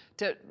team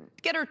to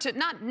get her to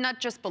not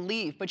just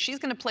believe, but she's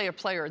going to play a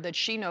player that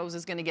she knows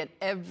is going to get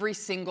every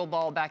single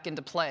ball back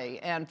into play.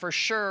 And for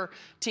sure,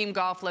 Team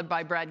Gauff, led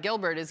by Brad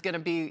Gilbert, is going to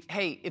be,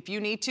 hey, if you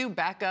need to,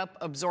 back up,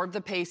 absorb the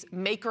pace,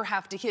 make her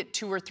have to hit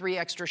 2 or 3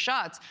 extra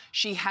shots.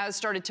 She has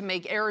started to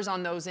make errors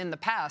on those in the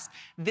past.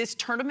 This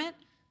tournament,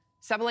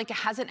 Sabalenka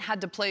hasn't had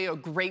to play a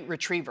great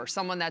retriever,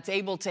 someone that's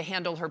able to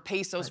handle her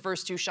pace those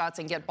first 2 shots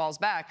and get balls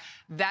back.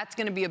 That's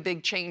going to be a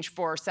big change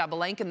for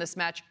Sabalenka in this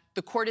match.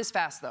 The court is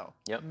fast, though.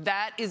 Yep.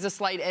 That is a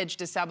slight edge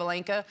to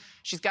Sabalenka.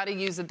 She's got to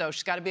use it, though.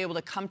 She's got to be able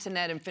to come to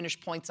net and finish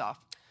points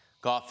off.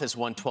 Gauff has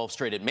won 12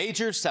 straight at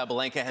majors.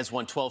 Sabalenka has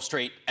won 12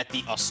 straight at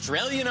the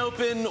Australian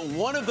Open.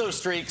 One of those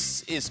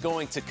streaks is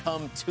going to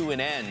come to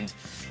an end.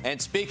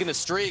 And speaking of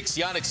streaks,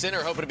 Jannik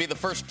Sinner hoping to be the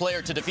first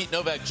player to defeat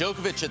Novak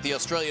Djokovic at the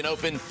Australian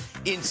Open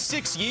in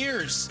 6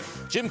 years.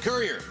 Jim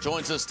Courier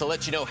joins us to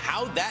let you know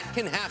how that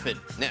can happen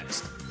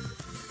next.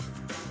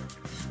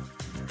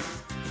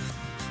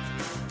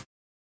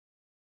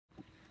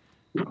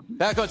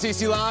 Back on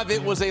TC Live,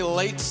 it was a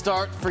late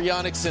start for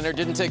Jannik Sinner.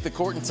 Didn't take the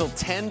court until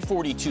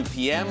 10:42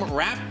 p.m.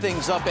 Wrapped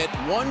things up at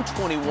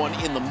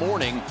 1:21 in the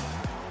morning.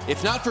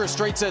 If not for a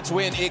straight sets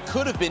win, it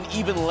could have been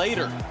even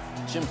later.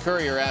 Jim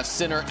Courier asked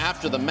Sinner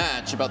after the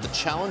match about the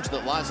challenge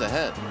that lies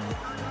ahead.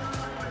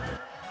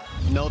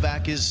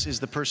 Novak is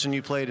the person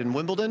you played in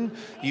Wimbledon.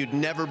 You'd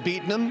never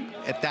beaten him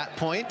at that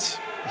point.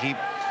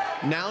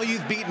 Now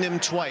you've beaten him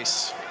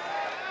twice.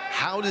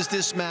 How does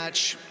this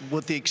match,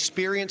 with the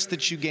experience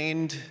that you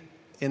gained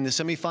in the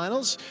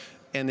semifinals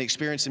and the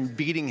experience in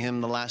beating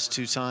him the last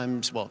 2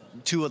 times, well,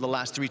 2 of the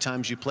last 3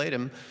 times you played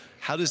him,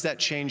 how does that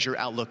change your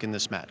outlook in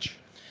this match?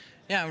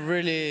 Yeah, I'm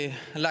really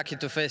lucky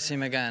to face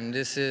him again.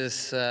 This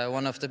is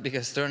one of the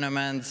biggest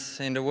tournaments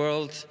in the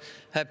world.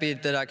 Happy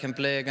that I can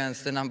play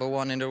against the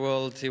 #1 in the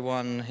world. He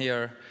won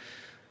here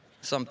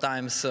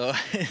sometimes, so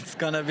it's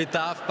gonna be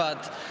tough,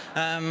 but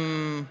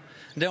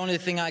the only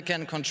thing I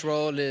can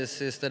control is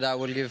that I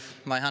will give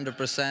my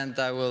 100%.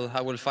 I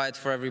will fight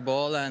for every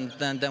ball, and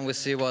then we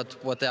see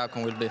what the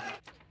outcome will be.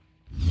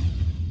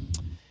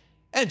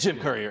 And Jim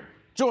Courier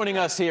joining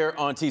us here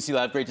on TC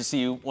Live. Great to see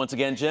you once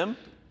again, Jim.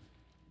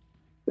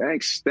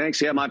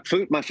 Thanks. Yeah, my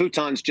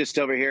futon's just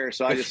over here,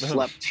 so I just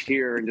slept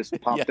here and just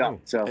popped up.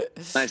 So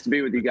nice to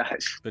be with you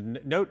guys.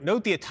 But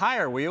note the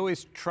attire. We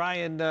always try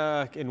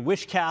and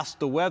wish cast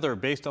the weather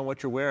based on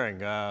what you're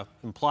wearing.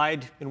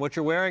 Implied in what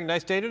you're wearing.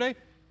 Nice day today.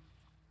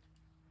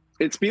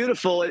 It's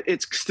beautiful.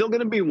 It's still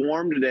going to be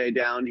warm today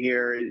down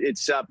here.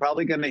 It's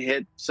probably going to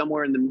hit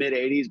somewhere in the mid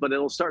 80s, but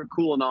it'll start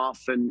cooling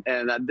off, and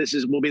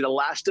will be the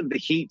last of the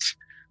heat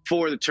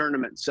for the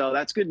tournament. So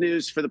that's good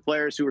news for the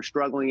players who are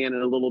struggling in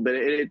it a little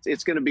bit.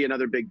 It's going to be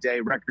another big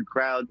day. Record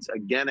crowds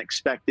again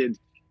expected.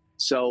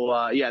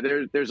 So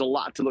there's a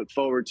lot to look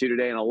forward to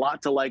today, and a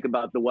lot to like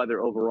about the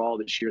weather overall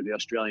this year at the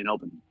Australian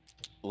Open.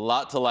 A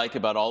lot to like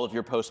about all of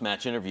your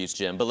post-match interviews,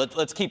 Jim. But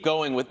let's keep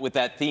going with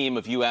that theme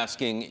of you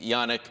asking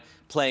Jannik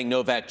playing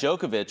Novak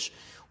Djokovic.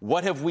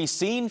 What have we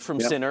seen from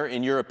Sinner,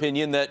 in your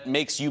opinion, that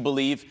makes you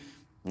believe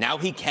now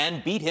he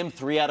can beat him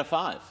 3 out of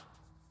 5?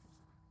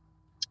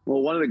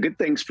 Well, one of the good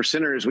things for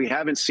Sinner is we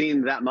haven't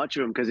seen that much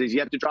of him because he's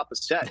yet to drop a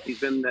set. He's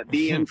been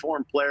the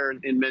informed player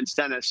in men's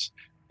tennis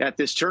at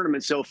this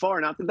tournament so far.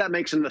 Not that that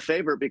makes him the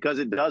favorite, because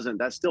it doesn't.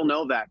 That's still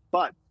Novak.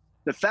 But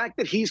the fact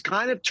that he's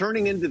kind of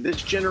turning into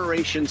this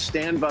generation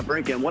Stan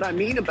Wawrinka. And what I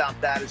mean about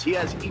that is he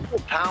has equal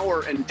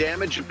power and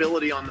damage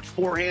ability on the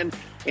forehand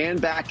and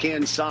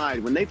backhand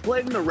side. When they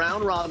played in the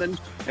round robin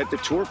at the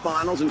Tour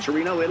Finals in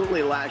Torino,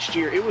 Italy last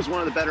year, it was one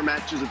of the better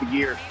matches of the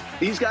year.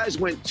 These guys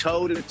went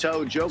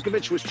toe-to-toe.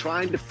 Djokovic was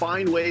trying to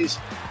find ways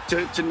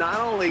to not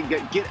only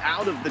get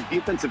out of the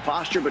defensive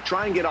posture, but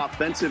try and get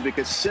offensive,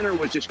 because Sinner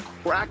was just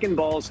cracking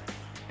balls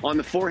on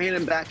the forehand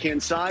and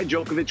backhand side.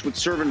 Djokovic would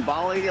serve and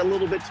volley a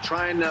little bit to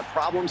try and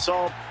problem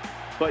solve.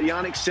 But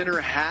Jannik Sinner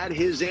had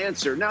his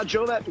answer. Now,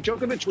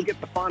 Djokovic would get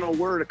the final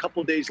word a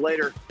couple days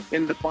later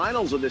in the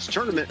finals of this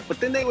tournament, but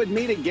then they would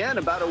meet again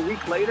about a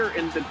week later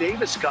in the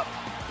Davis Cup,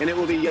 and it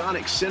will be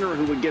Jannik Sinner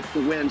who would get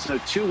the win. So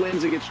 2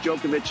 wins against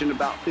Djokovic in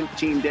about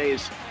 15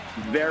 days.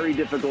 Very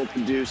difficult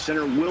to do.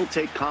 Sinner will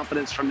take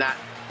confidence from that.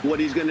 What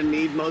he's going to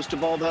need most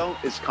of all, though,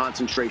 is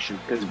concentration,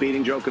 because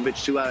beating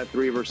Djokovic 2 out of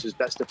 3 versus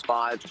best of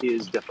 5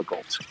 is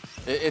difficult.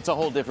 It's a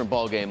whole different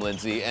ball game,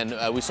 Lindsay, and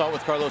we saw it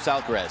with Carlos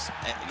Alcaraz.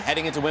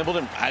 Heading into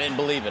Wimbledon, I didn't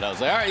believe it. I was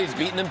like, all right, he's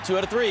beating him 2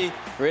 out of 3.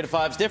 3 out of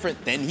 5 is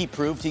different. Then he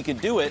proved he could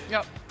do it.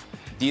 Yep.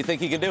 Do you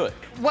think he can do it?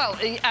 Well,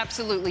 he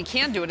absolutely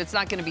can do it. It's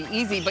not going to be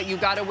easy, but you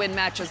got to win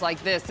matches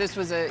like this. This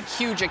was a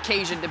huge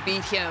occasion to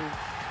beat him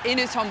in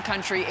his home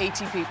country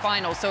ATP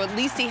final. So at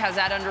least he has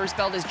that under his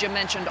belt. As Jim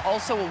mentioned,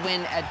 also a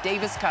win at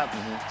Davis Cup.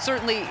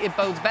 Certainly it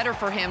bodes better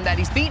for him that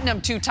he's beaten him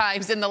 2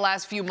 times in the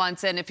last few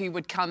months, and if he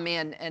would come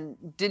in and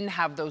didn't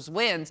have those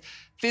wins.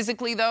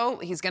 Physically, though,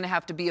 he's going to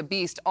have to be a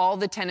beast. All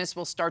the tennis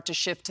will start to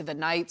shift to the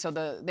night, so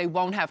they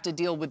won't have to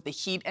deal with the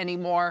heat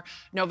anymore.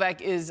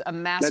 Novak is a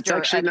master.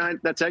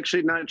 That's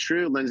actually not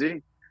true,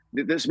 Lindsay.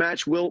 This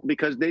match will,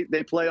 because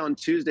they play on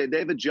Tuesday.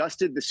 They've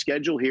adjusted the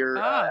schedule here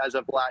as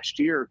of last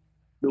year.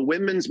 The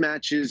women's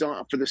matches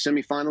for the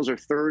semifinals are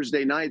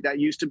Thursday night. That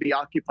used to be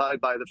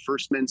occupied by the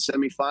first men's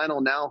semifinal.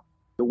 Now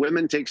the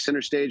women take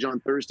center stage on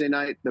Thursday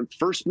night. The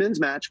first men's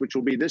match, which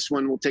will be this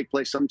one, will take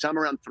place sometime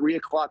around 3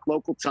 o'clock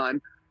local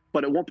time,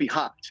 but it won't be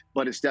hot.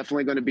 But it's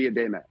definitely going to be a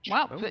day match.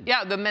 Wow.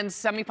 Yeah, the men's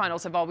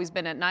semifinals have always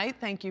been at night.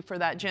 Thank you for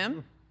that,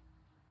 Jim.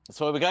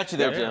 That's why we got you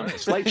there, Jim.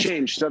 Slight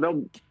change. So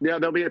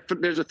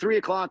there's a 3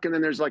 o'clock, and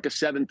then there's like a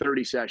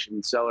 7:30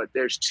 session. So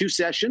there's 2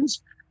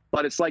 sessions.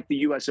 But it's like the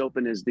U.S.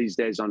 Open is these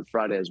days on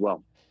Friday as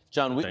well.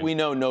 John, we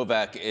know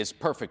Novak is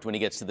perfect when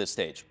he gets to this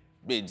stage.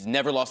 He's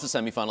never lost a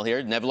semifinal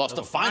here, never lost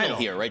a final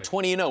here, right?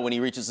 20-0 when he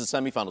reaches the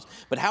semifinals.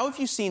 But how have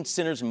you seen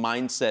Sinner's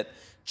mindset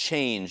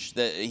change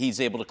that he's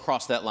able to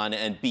cross that line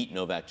and beat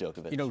Novak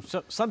Djokovic? You know,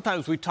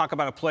 sometimes we talk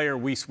about a player,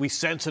 we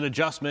sense an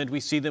adjustment, we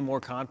see them more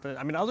confident.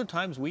 I mean, other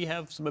times we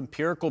have some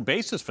empirical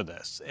basis for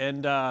this.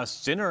 And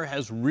Sinner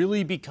has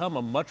really become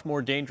a much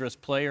more dangerous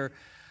player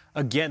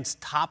against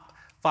top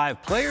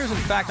 5 players. In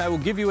fact, I will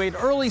give you an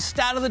early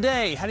stat of the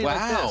day. How do you like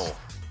this?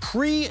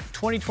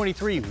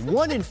 Pre-2023,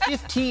 1 in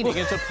 15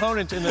 against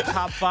opponents in the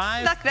top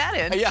 5. Snuck that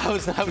in. Yeah, I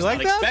was not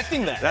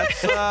expecting that.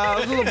 That's those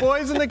are the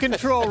boys in the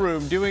control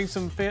room doing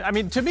some. I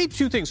mean, to me,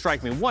 2 things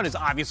strike me. One is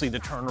obviously the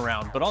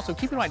turnaround, but also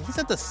keep in mind he's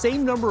had the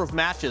same number of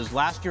matches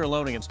last year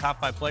alone against top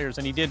 5 players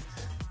than he did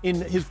in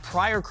his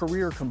prior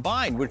career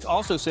combined, which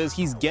also says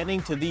he's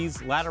getting to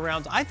these latter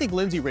rounds. I think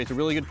Lindsay raised a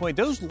really good point.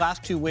 Those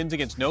last 2 wins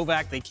against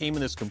Novak, they came in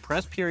this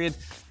compressed period.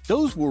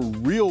 Those were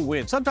real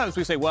wins. Sometimes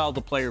we say, well,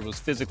 the player was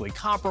physically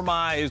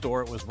compromised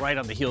or it was right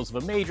on the heels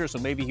of a major, so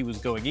maybe he was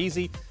going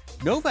easy.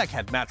 Novak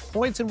had match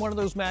points in one of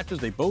those matches.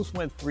 They both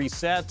went 3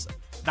 sets.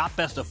 Not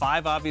best of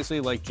 5, obviously,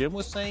 like Jim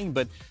was saying,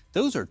 but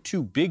those are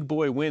 2 big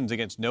boy wins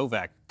against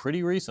Novak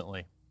pretty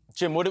recently.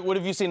 Jim, what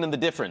have you seen in the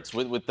difference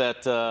with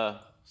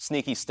that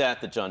sneaky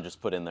stat that John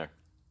just put in there?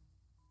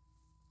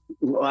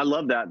 Well, I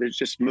love that. There's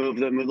just move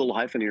the little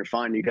hyphen here.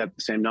 Fine, you got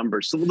the same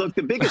numbers. So look,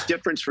 the biggest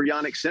difference for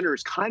Jannik Sinner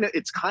is kind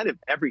of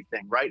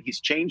everything, right?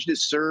 He's changed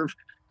his serve.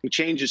 He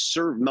changed his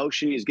serve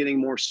motion. He's getting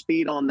more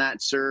speed on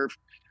that serve.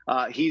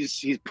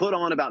 He's put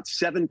on about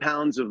 7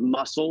 pounds of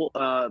muscle,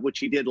 which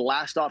he did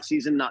last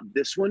offseason, not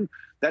this one.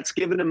 That's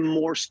given him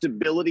more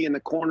stability in the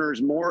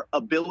corners, more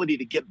ability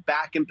to get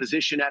back in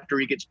position after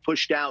he gets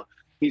pushed out.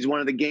 He's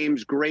one of the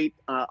game's great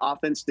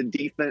defense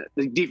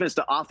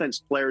to offense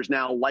players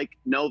now, like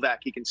Novak.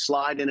 He can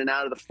slide in and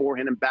out of the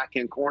forehand and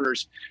backhand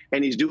corners,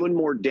 and he's doing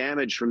more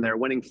damage from there,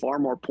 winning far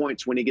more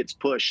points when he gets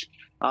pushed.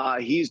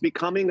 He's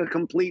becoming a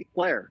complete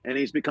player, and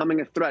he's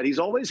becoming a threat. He's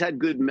always had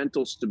good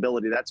mental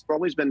stability. That's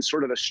always been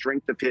sort of a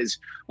strength of his.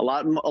 A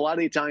lot of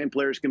the Italian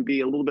players can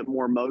be a little bit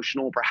more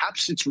emotional.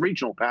 Perhaps it's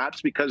regional,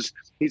 perhaps because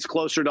he's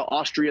closer to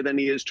Austria than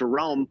he is to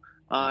Rome.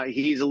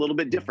 He's a little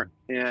bit different,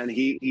 and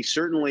he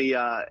certainly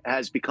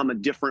has become a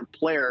different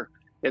player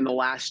in the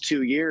last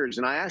 2 years.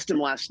 And I asked him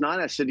last night,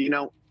 I said,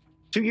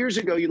 2 years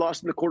ago, you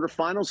lost in the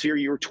quarterfinals here.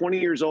 You were 20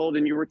 years old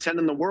and you were 10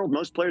 in the world.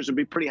 Most players would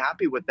be pretty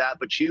happy with that,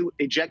 but you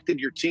ejected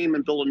your team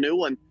and built a new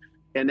one.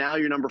 and now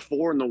you're number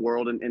 4 in the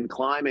world and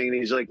climbing. And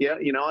he's like, yeah,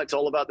 it's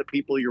all about the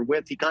people you're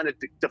with. He kind of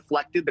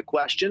deflected the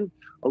question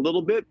a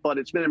little bit, but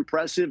it's been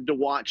impressive to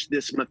watch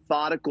this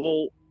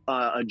methodical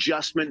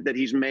adjustment that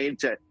he's made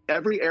to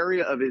every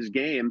area of his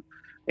game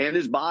and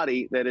his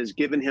body that has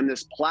given him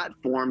this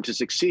platform to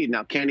succeed.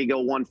 Now, can he go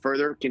one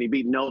further? Can he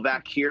beat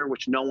Novak here,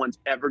 which no one's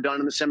ever done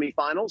in the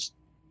semifinals?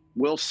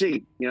 We'll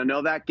see.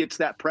 Novak gets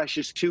that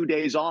precious 2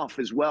 days off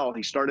as well.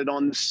 He started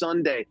on the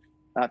Sunday.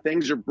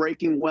 Things are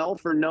breaking well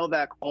for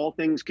Novak, all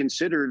things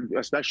considered,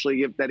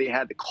 especially that he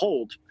had the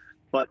cold.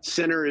 But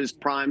Sinner is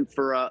primed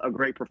for a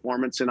great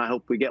performance, and I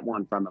hope we get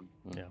one from him.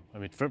 Yeah, I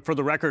mean, for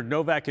the record,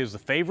 Novak is the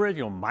favorite,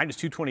 minus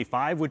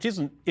 225, which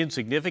isn't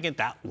insignificant.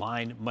 That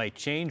line might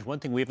change. One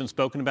thing we haven't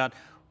spoken about,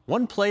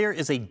 one player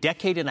is a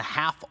decade and a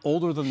half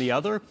older than the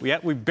other.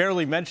 We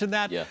barely mentioned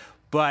that. Yeah.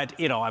 But,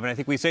 I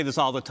think we say this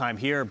all the time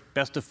here.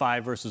 Best of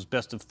 5 versus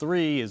best of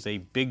 3 is a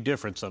big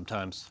difference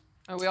sometimes.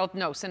 We all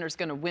know Sinner's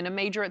going to win a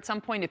major at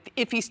some point.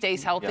 If he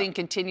stays healthy and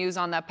continues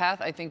on that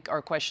path, I think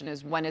our question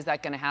is, when is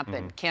that going to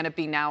happen? Can it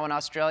be now in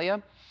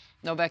Australia?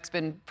 Novak's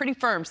been pretty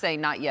firm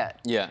saying not yet.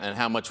 Yeah, and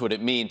how much would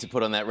it mean to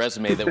put on that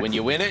resume that when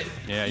you win it,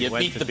 you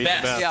beat the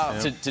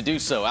best to do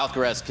so?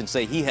 Alcaraz can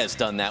say he has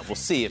done that. We'll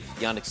see if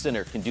Jannik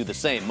Sinner can do the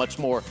same. Much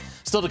more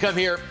still to come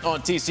here on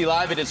TC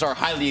Live. It is our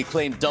highly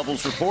acclaimed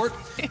doubles report.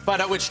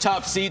 Find out which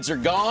top seeds are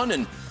gone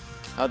and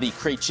how the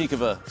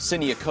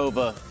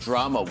Krejcikova-Siniakova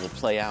drama will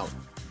play out.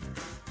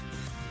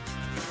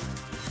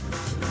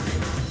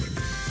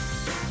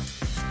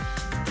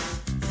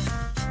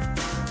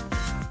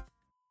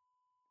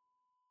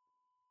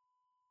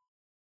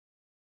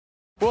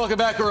 Welcome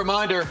back. A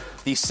reminder,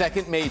 the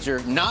second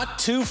major not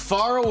too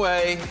far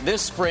away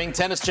this spring.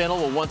 Tennis Channel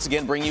will once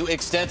again bring you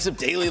extensive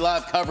daily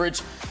live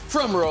coverage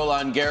from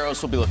Roland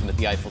Garros. We'll be looking at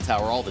the Eiffel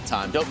Tower all the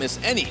time. Don't miss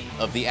any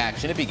of the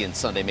action. It begins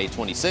Sunday, May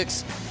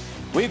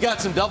 26th. We've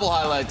got some double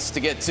highlights to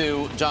get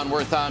to. John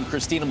Wertheim,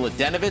 Kristina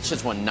Mladenovic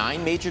has won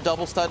 9 major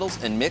doubles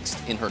titles and mixed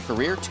in her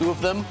career, 2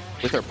 of them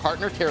with her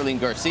partner, Caroline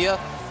Garcia.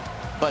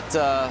 But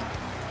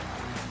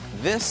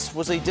this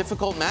was a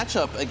difficult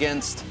matchup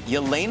against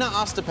Yelena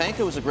Ostapenko,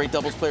 who's a great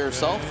doubles player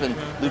herself, and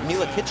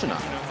Ludmila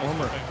Kitchenok.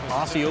 Former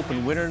Aussie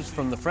Open winners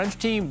from the French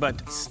team,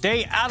 but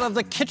stay out of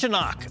the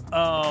Kitchenok.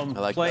 I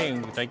like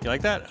playing, that. Thank you,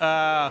 like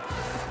that.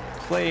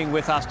 Playing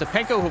with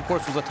Ostapenko, who, of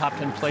course, was a top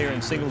 10 player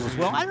in singles as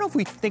well. I don't know if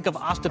we think of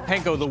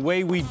Ostapenko the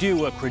way we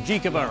do a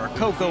Krejcikova or a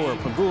Coco or a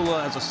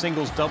Pegula as a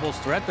singles doubles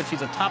threat, but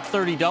she's a top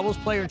 30 doubles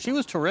player, and she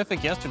was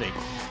terrific yesterday.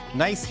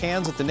 Nice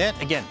hands at the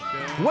net. Again,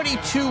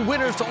 22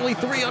 winners to only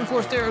 3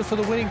 unforced errors for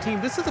the winning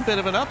team. This is a bit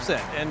of an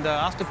upset, and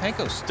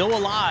Ostapenko still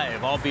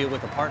alive, albeit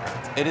with a partner.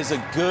 It is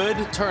a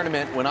good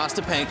tournament when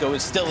Ostapenko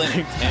is still in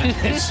it,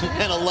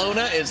 and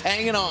Ilona is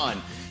hanging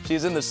on.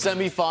 She's in the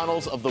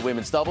semifinals of the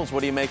women's doubles. What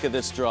do you make of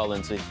this draw,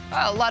 Lindsay?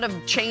 A lot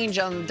of change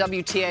on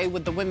WTA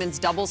with the women's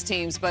doubles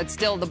teams, but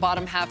still the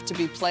bottom half to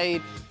be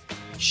played.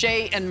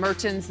 Shea and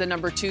Mertens, the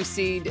number 2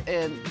 seed,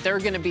 they're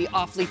going to be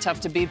awfully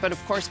tough to beat. But,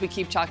 of course, we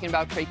keep talking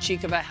about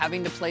Krejcikova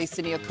having to play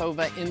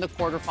Siniakova in the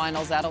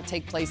quarterfinals. That'll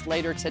take place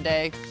later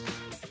today.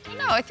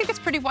 No, I think it's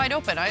pretty wide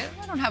open. I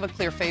don't have a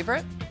clear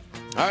favorite.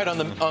 All right,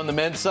 on the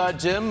men's side,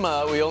 Jim,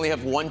 we only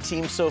have one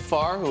team so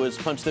far who has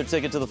punched their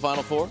ticket to the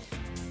Final Four.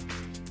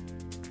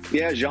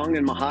 Yeah, Zhang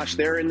and Mahash,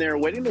 they're in there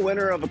waiting the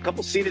winner of a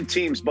couple seeded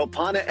teams.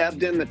 Bopana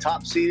Evden, the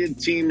top seeded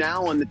team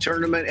now in the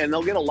tournament, and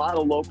they'll get a lot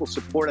of local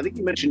support. I think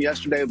you mentioned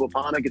yesterday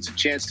Bopana gets a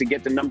chance to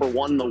get to number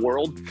 1 in the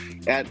world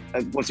at,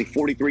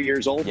 43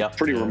 years old? Yep.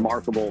 Pretty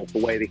remarkable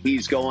the way that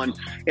he's going.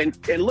 And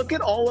look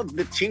at all of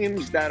the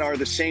teams that are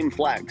the same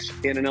flags.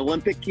 In an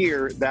Olympic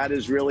year, that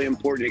is really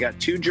important. You got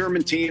 2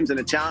 German teams, an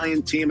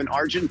Italian team, an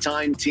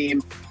Argentine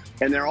team.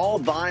 And they're all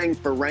vying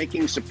for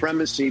ranking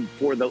supremacy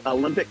for the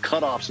Olympic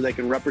cutoff so they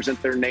can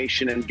represent their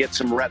nation and get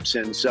some reps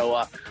in.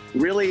 So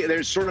really,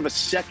 there's sort of a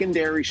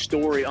secondary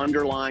story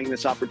underlying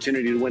this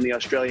opportunity to win the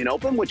Australian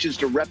Open, which is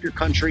to rep your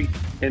country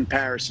in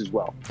Paris as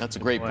well. That's a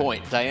great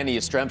point. Diana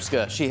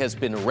Yastremska, she has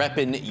been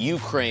repping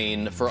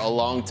Ukraine for a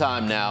long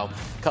time now.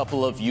 A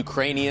couple of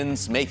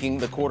Ukrainians making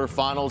the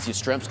quarterfinals.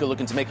 Yastremska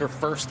looking to make her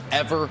first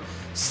ever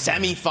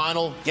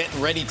semifinal,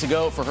 getting ready to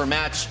go for her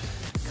match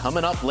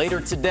coming up later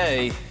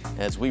today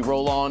as we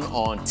roll on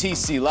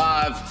TC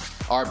Live.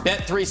 Our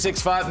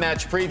Bet365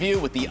 match preview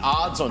with the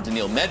odds on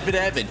Daniil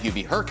Medvedev and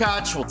Hubie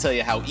Hurkacz. We'll tell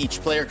you how each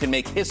player can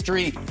make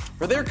history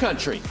for their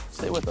country.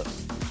 Stay with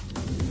us.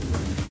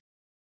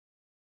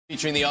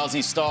 Featuring the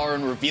Aussie star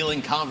and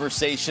revealing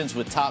conversations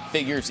with top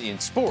figures in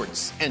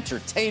sports,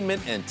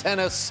 entertainment, and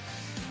tennis.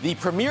 The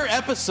premiere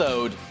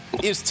episode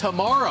is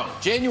tomorrow,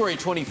 January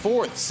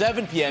 24th,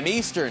 7 p.m.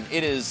 Eastern.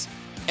 It is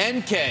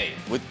NK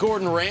with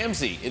Gordon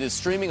Ramsay. It is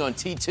streaming on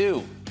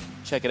T2.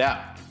 Check it out.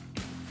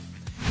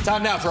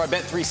 Time now for our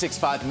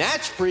Bet365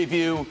 match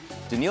preview.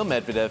 Daniil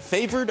Medvedev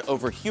favored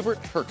over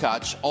Hubert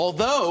Hurkacz,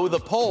 although the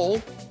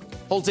poll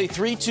holds a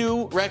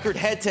 3-2 record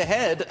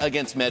head-to-head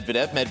against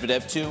Medvedev.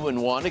 Medvedev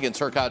 2-1 against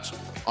Hurkacz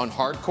on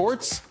hard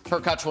courts.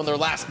 Hurkacz won their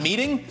last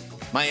meeting,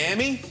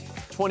 Miami,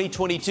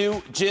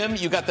 2022. Jim,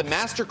 you got the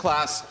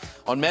masterclass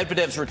on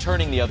Medvedev's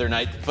returning the other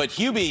night, but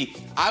Hubie,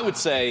 I would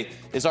say,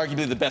 is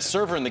arguably the best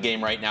server in the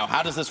game right now.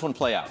 How does this one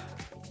play out?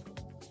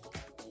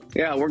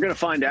 Yeah, we're going to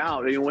find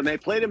out. When they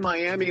played in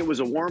Miami, it was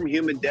a warm,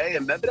 humid day,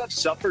 and Medvedev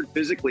suffered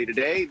physically.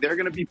 Today, they're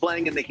going to be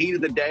playing in the heat of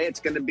the day. It's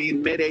going to be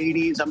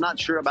mid-80s. I'm not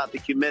sure about the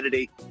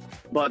humidity.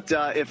 But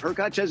if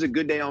Hurkacz has a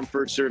good day on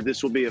first serve,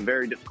 this will be a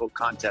very difficult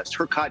contest.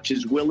 Hurkacz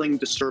is willing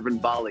to serve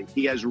and volley.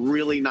 He has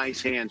really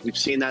nice hands. We've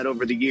seen that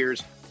over the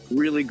years.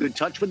 Really good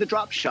touch with the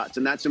drop shots,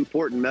 and that's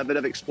important.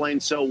 Medvedev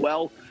explained so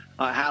well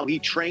how he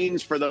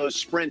trains for those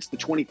sprints, the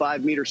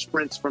 25-meter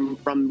sprints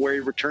from where he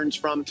returns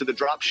from to the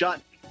drop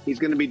shot. He's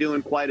going to be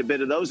doing quite a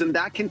bit of those, and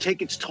that can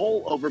take its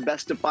toll over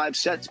best-of-5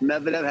 sets.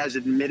 Medvedev has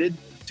admitted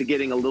to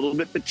getting a little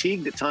bit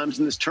fatigued at times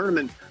in this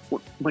tournament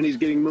when he's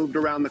getting moved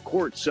around the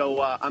court.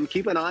 So I'm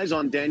keeping eyes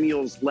on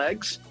Daniel's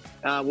legs.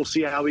 We'll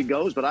see how he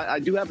goes, but I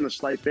do have him a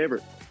slight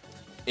favorite.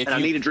 I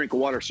need a drink of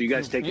water, so you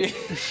guys take it.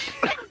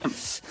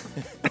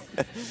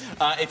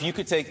 If you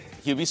could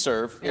take Hubie's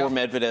serve or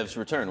Medvedev's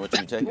return, what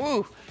would you take?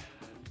 Ooh.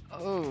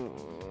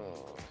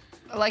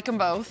 I like them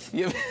both.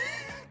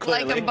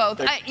 Clearly. Like them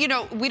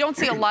both. We don't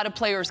see a lot of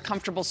players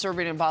comfortable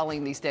serving and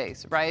volleying these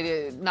days,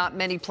 right? Not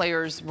many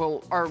players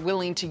are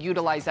willing to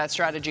utilize that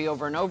strategy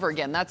over and over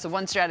again. That's the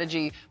one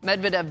strategy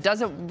Medvedev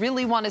doesn't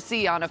really want to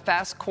see on a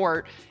fast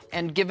court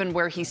and given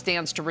where he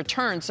stands to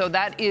return. So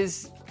that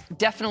is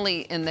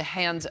definitely in the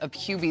hands of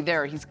Hubie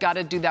there. He's got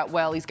to do that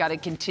well. He's got to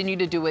continue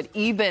to do it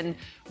even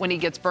when he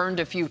gets burned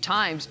a few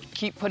times.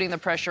 Keep putting the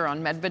pressure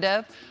on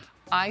Medvedev.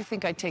 I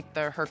think I'd take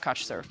the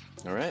Hurkacz serve.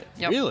 All right.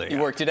 Yep. Really? You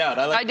worked it out.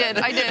 I did.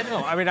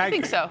 No, I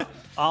think so.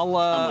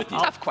 I'm with you.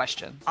 Tough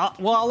question.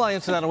 I'll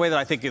answer that in a way that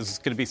I think is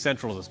going to be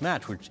central to this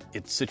match, which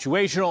it's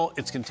situational,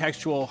 it's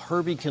contextual.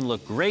 Hubie can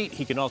look great.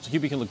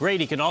 Hubie can look great.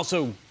 He can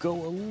also go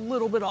a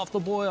little bit off the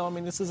boil. I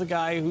mean, this is a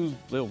guy who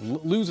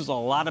loses a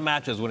lot of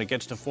matches when it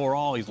gets to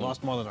 4-all. He's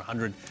lost more than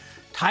 100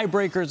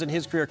 tiebreakers in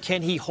his career.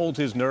 Can he hold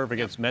his nerve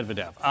against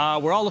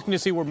Medvedev? We're all looking to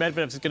see where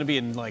Medvedev is going to be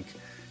in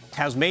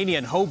Tasmania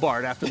and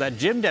Hobart after that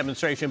gym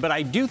demonstration, but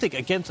I do think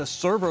against a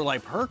server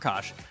like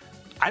Hurkacz,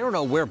 I don't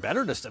know where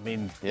better to.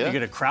 You're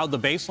going to crowd the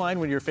baseline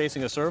when you're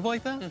facing a serve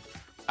like that?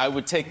 I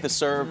would take the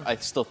serve. I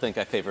still think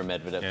I favor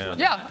Medvedev.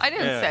 Yeah, I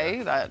didn't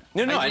say that.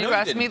 No, I know you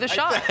asked me the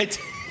shot.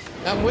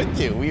 I'm with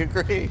you. We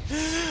agree.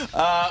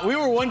 We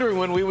were wondering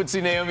when we would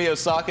see Naomi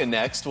Osaka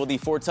next. Well, the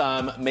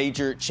four-time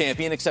major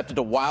champion accepted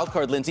a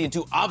wildcard, Lindsay,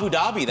 into Abu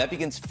Dhabi. That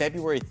begins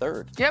February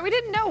 3rd. Yeah, we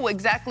didn't know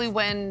exactly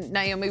when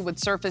Naomi would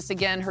surface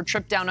again. Her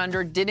trip down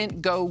under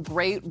didn't go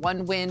great.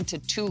 1 win to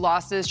 2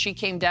 losses. She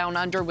came down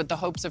under with the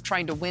hopes of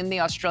trying to win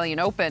the Australian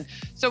Open.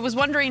 So I was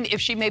wondering if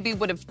she maybe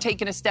would have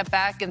taken a step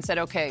back and said,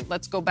 okay,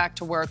 let's go back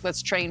to work.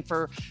 Let's train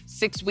for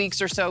 6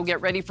 weeks or so, get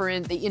ready for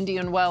the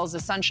Indian Wells, the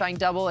Sunshine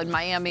Double in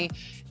Miami.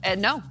 And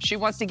no, she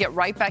wants to get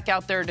right back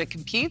out there to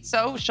compete.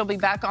 So she'll be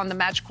back on the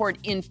match court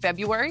in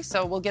February.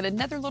 So we'll get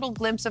another little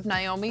glimpse of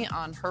Naomi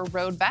on her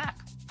road back.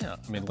 Yeah,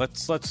 I mean,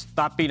 let's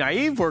not be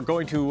naive. We're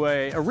going to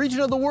a region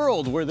of the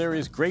world where there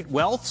is great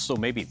wealth, so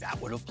maybe that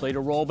would have played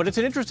a role. But it's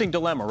an interesting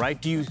dilemma, right?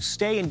 Do you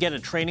stay and get a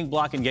training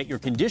block and get your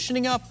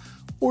conditioning up,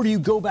 or do you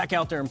go back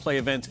out there and play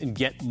events and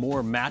get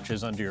more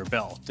matches under your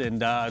belt?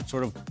 And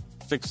sort of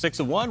 6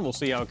 of 1, we'll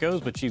see how it goes.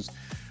 But she's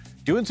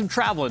doing some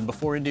traveling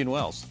before Indian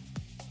Wells.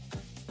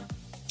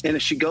 And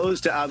if she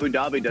goes to Abu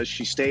Dhabi, does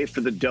she stay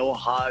for the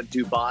Doha,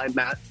 Dubai,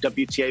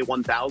 WTA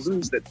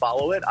 1000s that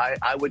follow it?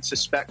 I would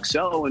suspect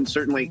so. And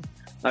certainly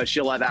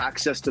she'll have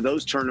access to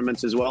those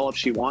tournaments as well if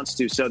she wants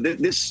to. So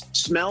this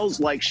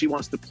smells like she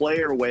wants to play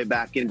her way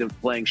back into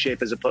playing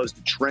shape as opposed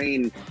to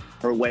train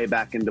her way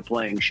back into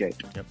playing shape.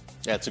 Yep.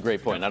 That's a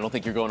great point. I don't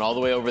think you're going all the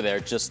way over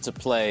there just to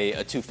play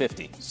a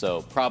 250.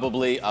 So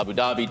probably Abu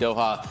Dhabi,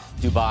 Doha,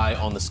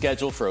 Dubai on the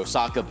schedule for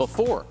Osaka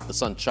before the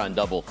Sunshine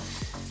Double.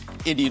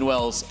 Indian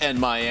Wells and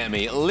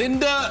Miami.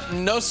 Linda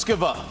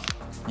Noskova,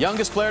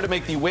 youngest player to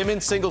make the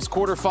women's singles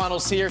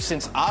quarterfinals here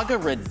since Aga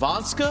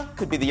Redvanska,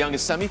 could be the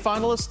youngest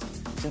semifinalist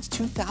since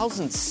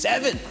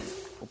 2007.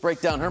 We'll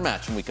break down her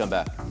match when we come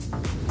back.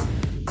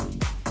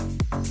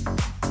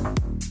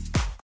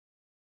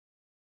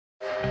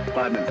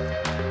 Five minutes.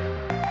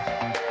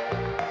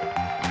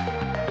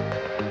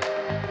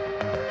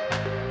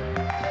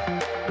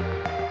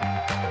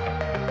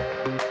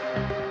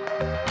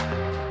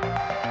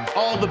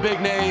 All the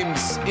big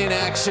names in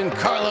action.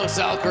 Carlos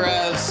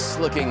Alcaraz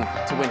looking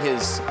to win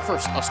his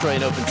first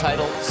Australian Open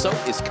title. So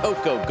is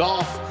Coco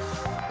Gauff.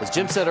 As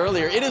Jim said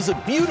earlier, it is a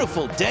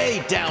beautiful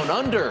day down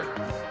under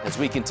as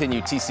we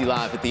continue TC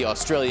Live at the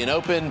Australian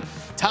Open.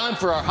 Time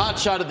for our hot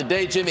shot of the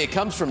day, Jimmy. It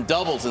comes from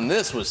doubles, and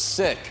this was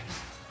sick.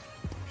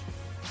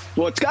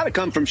 Well, it's got to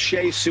come from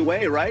Shea Sue,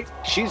 right?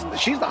 She's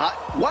the hot.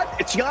 What?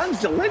 It's Jan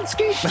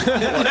Zielinski?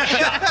 What a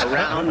shot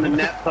around the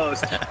net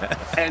post.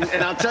 And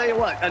I'll tell you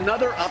what,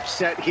 another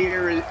upset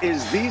here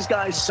is these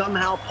guys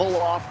somehow pull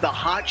off the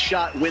hot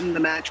shot, win the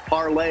match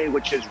parlay,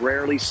 which is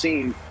rarely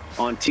seen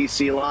on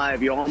TC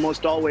Live. You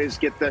almost always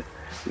get the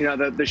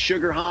the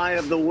sugar high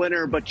of the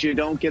winner, but you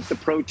don't get the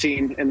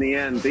protein in the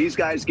end. These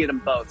guys get them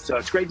both. So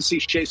it's great to see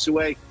Shea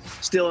Sue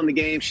still in the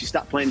game. She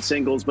stopped playing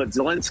singles, but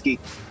Zelensky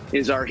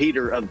is our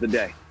heater of the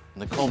day.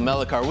 Nicole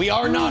Melikar, we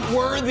are not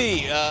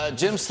worthy.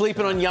 Jim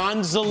sleeping on Jan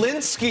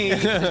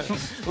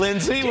Zielinski.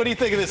 Lindsay, what do you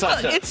think of this?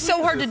 Well, it's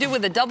so hard to do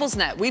with a doubles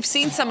net. We've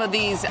seen some of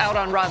these out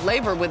on Rod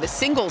Laver with a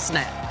singles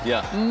net.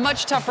 Yeah.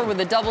 Much tougher with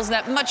a doubles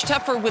net, much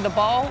tougher with a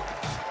ball.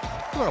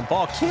 What a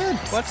ball kid.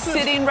 What's this?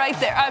 Sitting right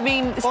there. I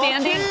mean,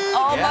 standing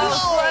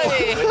almost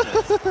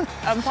right.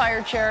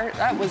 Umpire chair.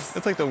 That was.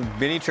 It's like the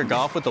miniature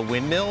golf with the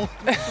windmill.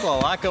 There's a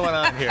lot going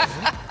on here.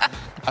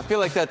 I feel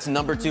like that's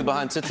number 2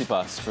 behind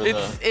Tsitsipas for it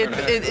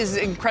is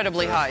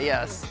incredibly high,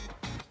 yes.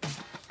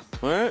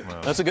 All right,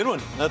 that's a good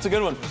one.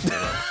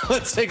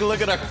 Let's take a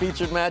look at our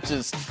featured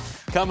matches.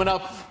 Coming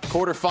up,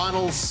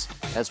 quarterfinals,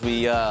 as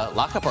we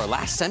lock up our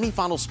last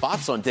semifinal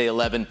spots on day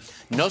 11.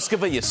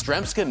 Noskova,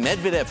 Yastremska,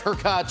 Medvedev,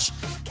 Hurkacz,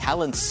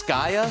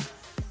 Kalinskaya,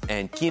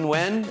 and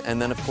Qinwen,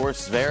 and then, of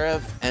course,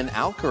 Zverev and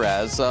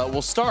Alcaraz.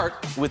 We'll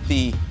start with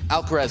the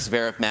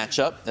Alcaraz-Zverev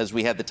matchup, as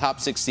we had the top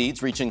 6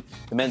 seeds reaching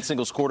the men's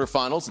singles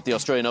quarterfinals at the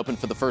Australian Open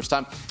for the first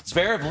time.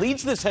 Zverev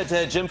leads this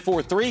head-to-head, Jim,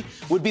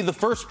 4-3, would be the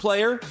first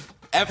player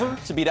ever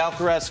to beat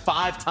Alcaraz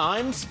 5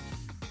 times.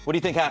 What do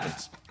you think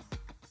happens?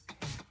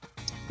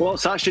 Well,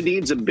 Sasha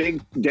needs a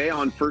big day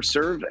on first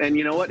serve, and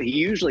you know what? He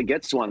usually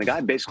gets to one. The guy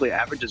basically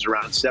averages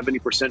around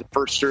 70%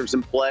 first serves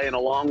in play, and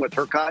along with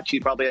Hurkacz, he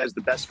probably has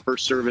the best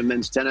first serve in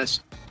men's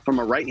tennis from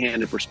a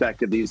right-handed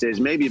perspective these days.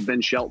 Maybe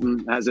Ben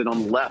Shelton has it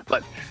on the left,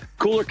 but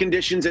cooler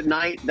conditions at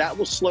night, that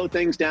will slow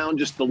things down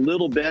just a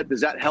little bit.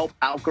 Does that help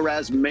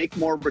Alcaraz make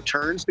more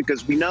returns?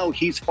 Because we know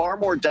he's far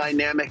more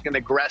dynamic and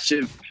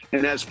aggressive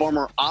and has far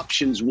more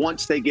options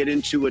once they get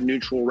into a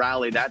neutral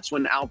rally. That's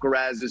when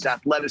Alcaraz's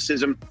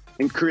athleticism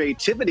and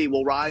creativity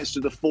will rise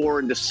to the fore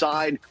and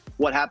decide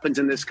what happens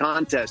in this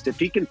contest. If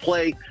he can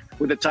play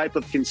with the type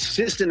of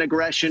consistent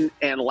aggression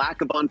and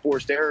lack of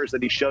unforced errors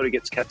that he showed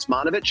against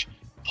Kecmanovic,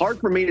 hard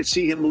for me to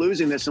see him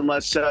losing this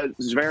unless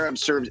Zverev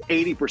serves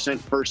 80%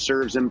 first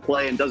serves in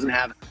play and doesn't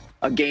have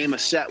a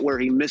set where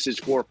he misses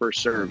 4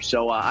 first serves.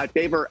 So I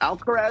favor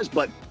Alcaraz,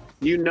 but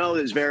you know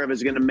that Zverev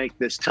is going to make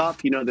this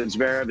tough. You know that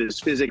Zverev is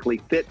physically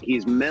fit.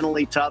 He's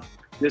mentally tough.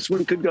 This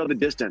one could go the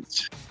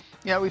distance.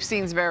 Yeah, we've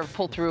seen Zverev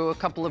pull through a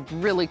couple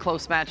of really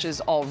close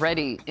matches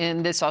already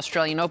in this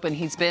Australian Open.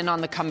 He's been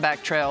on the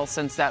comeback trail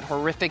since that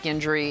horrific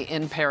injury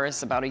in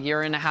Paris about a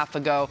year and a half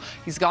ago.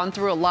 He's gone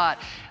through a lot.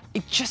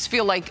 I just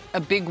feel like a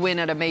big win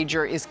at a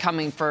major is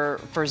coming for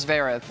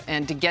Zverev.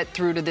 And to get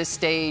through to this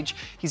stage,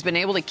 he's been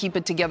able to keep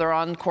it together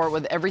on court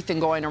with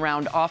everything going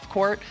around off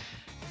court.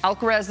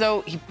 Alcaraz,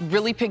 though, he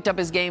really picked up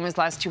his game his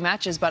last 2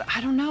 matches, but I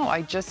don't know.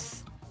 I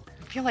just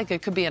feel like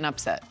it could be an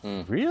upset.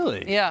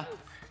 Really? Yeah.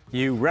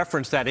 You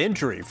referenced that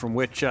injury from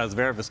which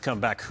Zverev has come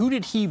back. Who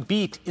did he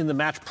beat in the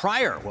match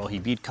prior? Well, he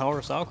beat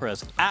Carlos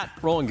Alcaraz at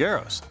Roland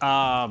Garros.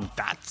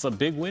 That's a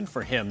big win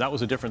for him. That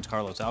was a difference,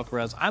 Carlos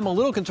Alcaraz. I'm a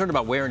little concerned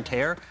about wear and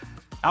tear.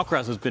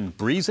 Alcaraz has been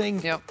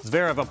breezing. Yep.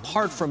 Zverev,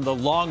 apart from the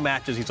long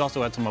matches, he's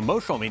also had some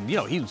emotional. I mean,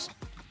 he's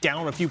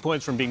down a few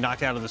points from being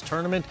knocked out of this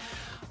tournament.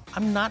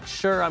 I'm not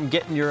sure I'm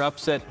getting your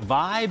upset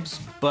vibes,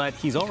 but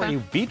he's already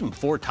beaten him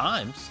 4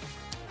 times.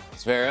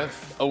 Zverev,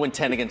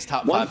 0-10 against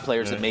top 5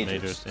 players at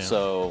majors. Yeah.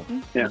 So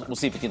we'll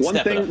see if he can One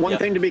step it up. One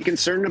thing to be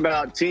concerned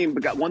about, team,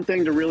 but got one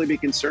thing to really be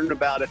concerned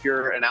about if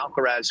you're an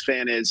Alcaraz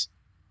fan is,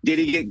 did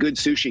he get good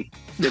sushi?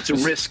 It's a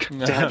risk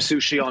to have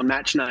sushi on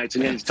match nights.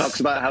 And he talks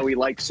about how he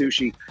likes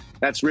sushi.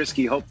 That's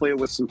risky. Hopefully it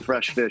was some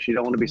fresh fish. You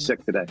don't want to be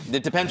sick today.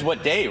 It depends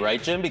what day,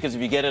 right, Jim? Because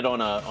if you get it on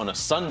a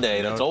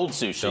Sunday, that's old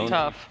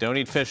sushi. Don't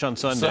eat fish on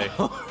Sunday.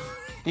 So,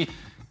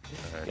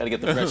 got to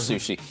get the fresh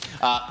sushi.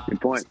 Good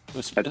point.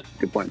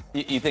 Good point.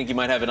 You think you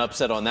might have an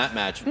upset on that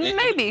match?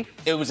 Maybe.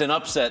 It was an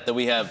upset that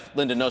we have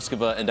Linda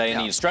Noskova and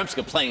Diana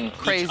Yastremska playing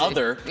each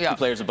other, 2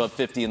 players above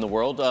 50 in the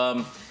world.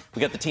 We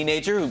got the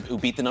teenager who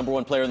beat the number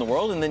 1 player in the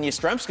world, and then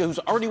Yastremska, who's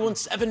already won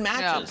 7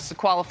 matches. Yeah, it's a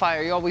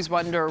qualifier. You always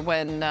wonder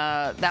when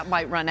that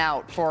might run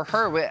out for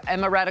her.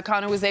 Emma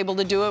Raducanu was able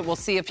to do it. We'll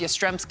see if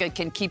Yastremska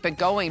can keep it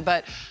going.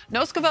 But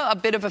Noskova, a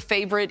bit of a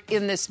favorite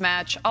in this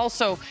match.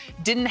 Also,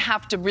 didn't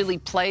have to really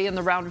play in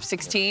the round of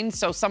 16.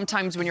 So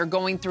sometimes when you're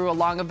going through a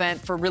long event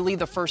for really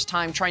the first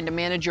time, trying to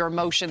manage your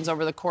emotions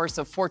over the course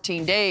of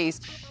 14 days,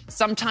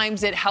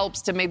 sometimes it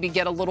helps to maybe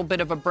get a little bit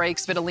of a break.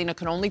 Svitolina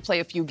can only play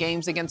a few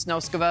games against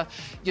Noskova.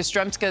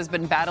 Yastremska has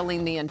been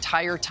battling the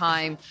entire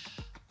time.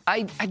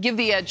 I give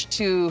the edge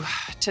to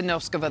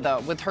Noskova, though.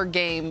 With her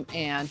game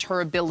and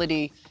her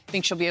ability, I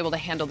think she'll be able to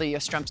handle the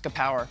Yastremska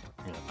power.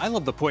 Yeah. I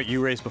love the point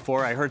you raised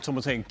before. I heard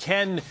someone saying,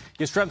 can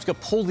Yastremska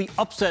pull the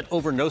upset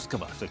over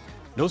Noskova? It's like,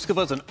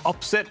 Noskova's an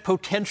upset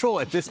potential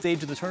at this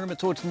stage of the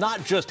tournament. So it's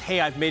not just, hey,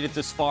 I've made it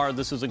this far.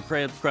 This is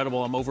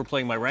incredible. I'm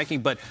overplaying my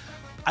ranking. But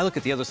I look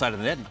at the other side of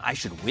the net and I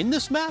should win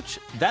this match.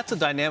 That's a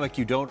dynamic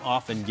you don't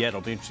often get. It'll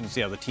be interesting to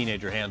see how the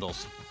teenager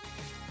handles.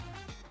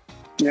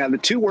 Yeah, the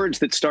 2 words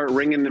that start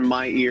ringing in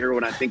my ear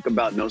when I think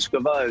about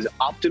Noskova is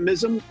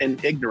optimism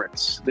and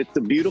ignorance. It's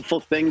a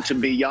beautiful thing to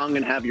be young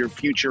and have your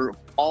future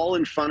all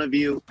in front of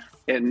you,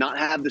 and not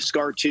have the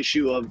scar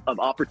tissue of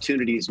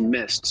opportunities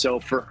missed. So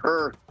for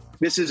her,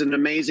 this is an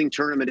amazing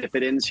tournament if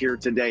it ends here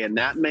today, and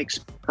that makes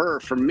her,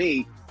 for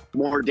me,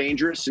 more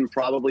dangerous and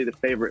probably the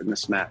favorite in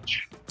this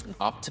match.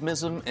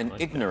 Optimism and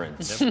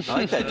ignorance. I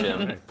like that,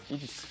 Jim.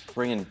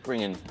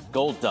 Bringing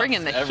gold dust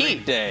every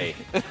heat. day.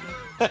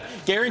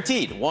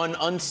 Guaranteed one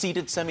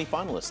unseeded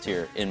semifinalist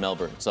here in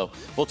Melbourne. So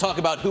we'll talk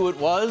about who it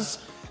was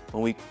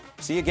when we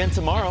see you again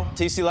tomorrow.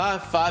 TC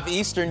Live, 5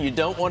 Eastern. You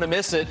don't want to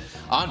miss it.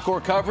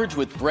 Encore coverage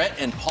with Brett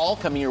and Paul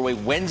coming your way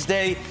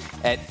Wednesday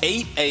at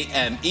 8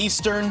 a.m.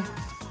 Eastern.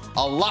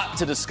 A lot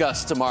to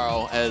discuss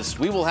tomorrow as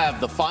we will have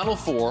the Final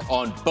Four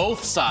on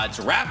both sides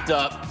wrapped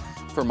up.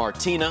 For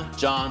Martina,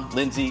 John,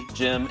 Lindsay,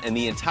 Jim, and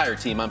the entire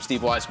team, I'm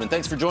Steve Weissman.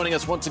 Thanks for joining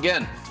us once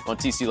again on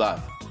TC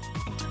Live.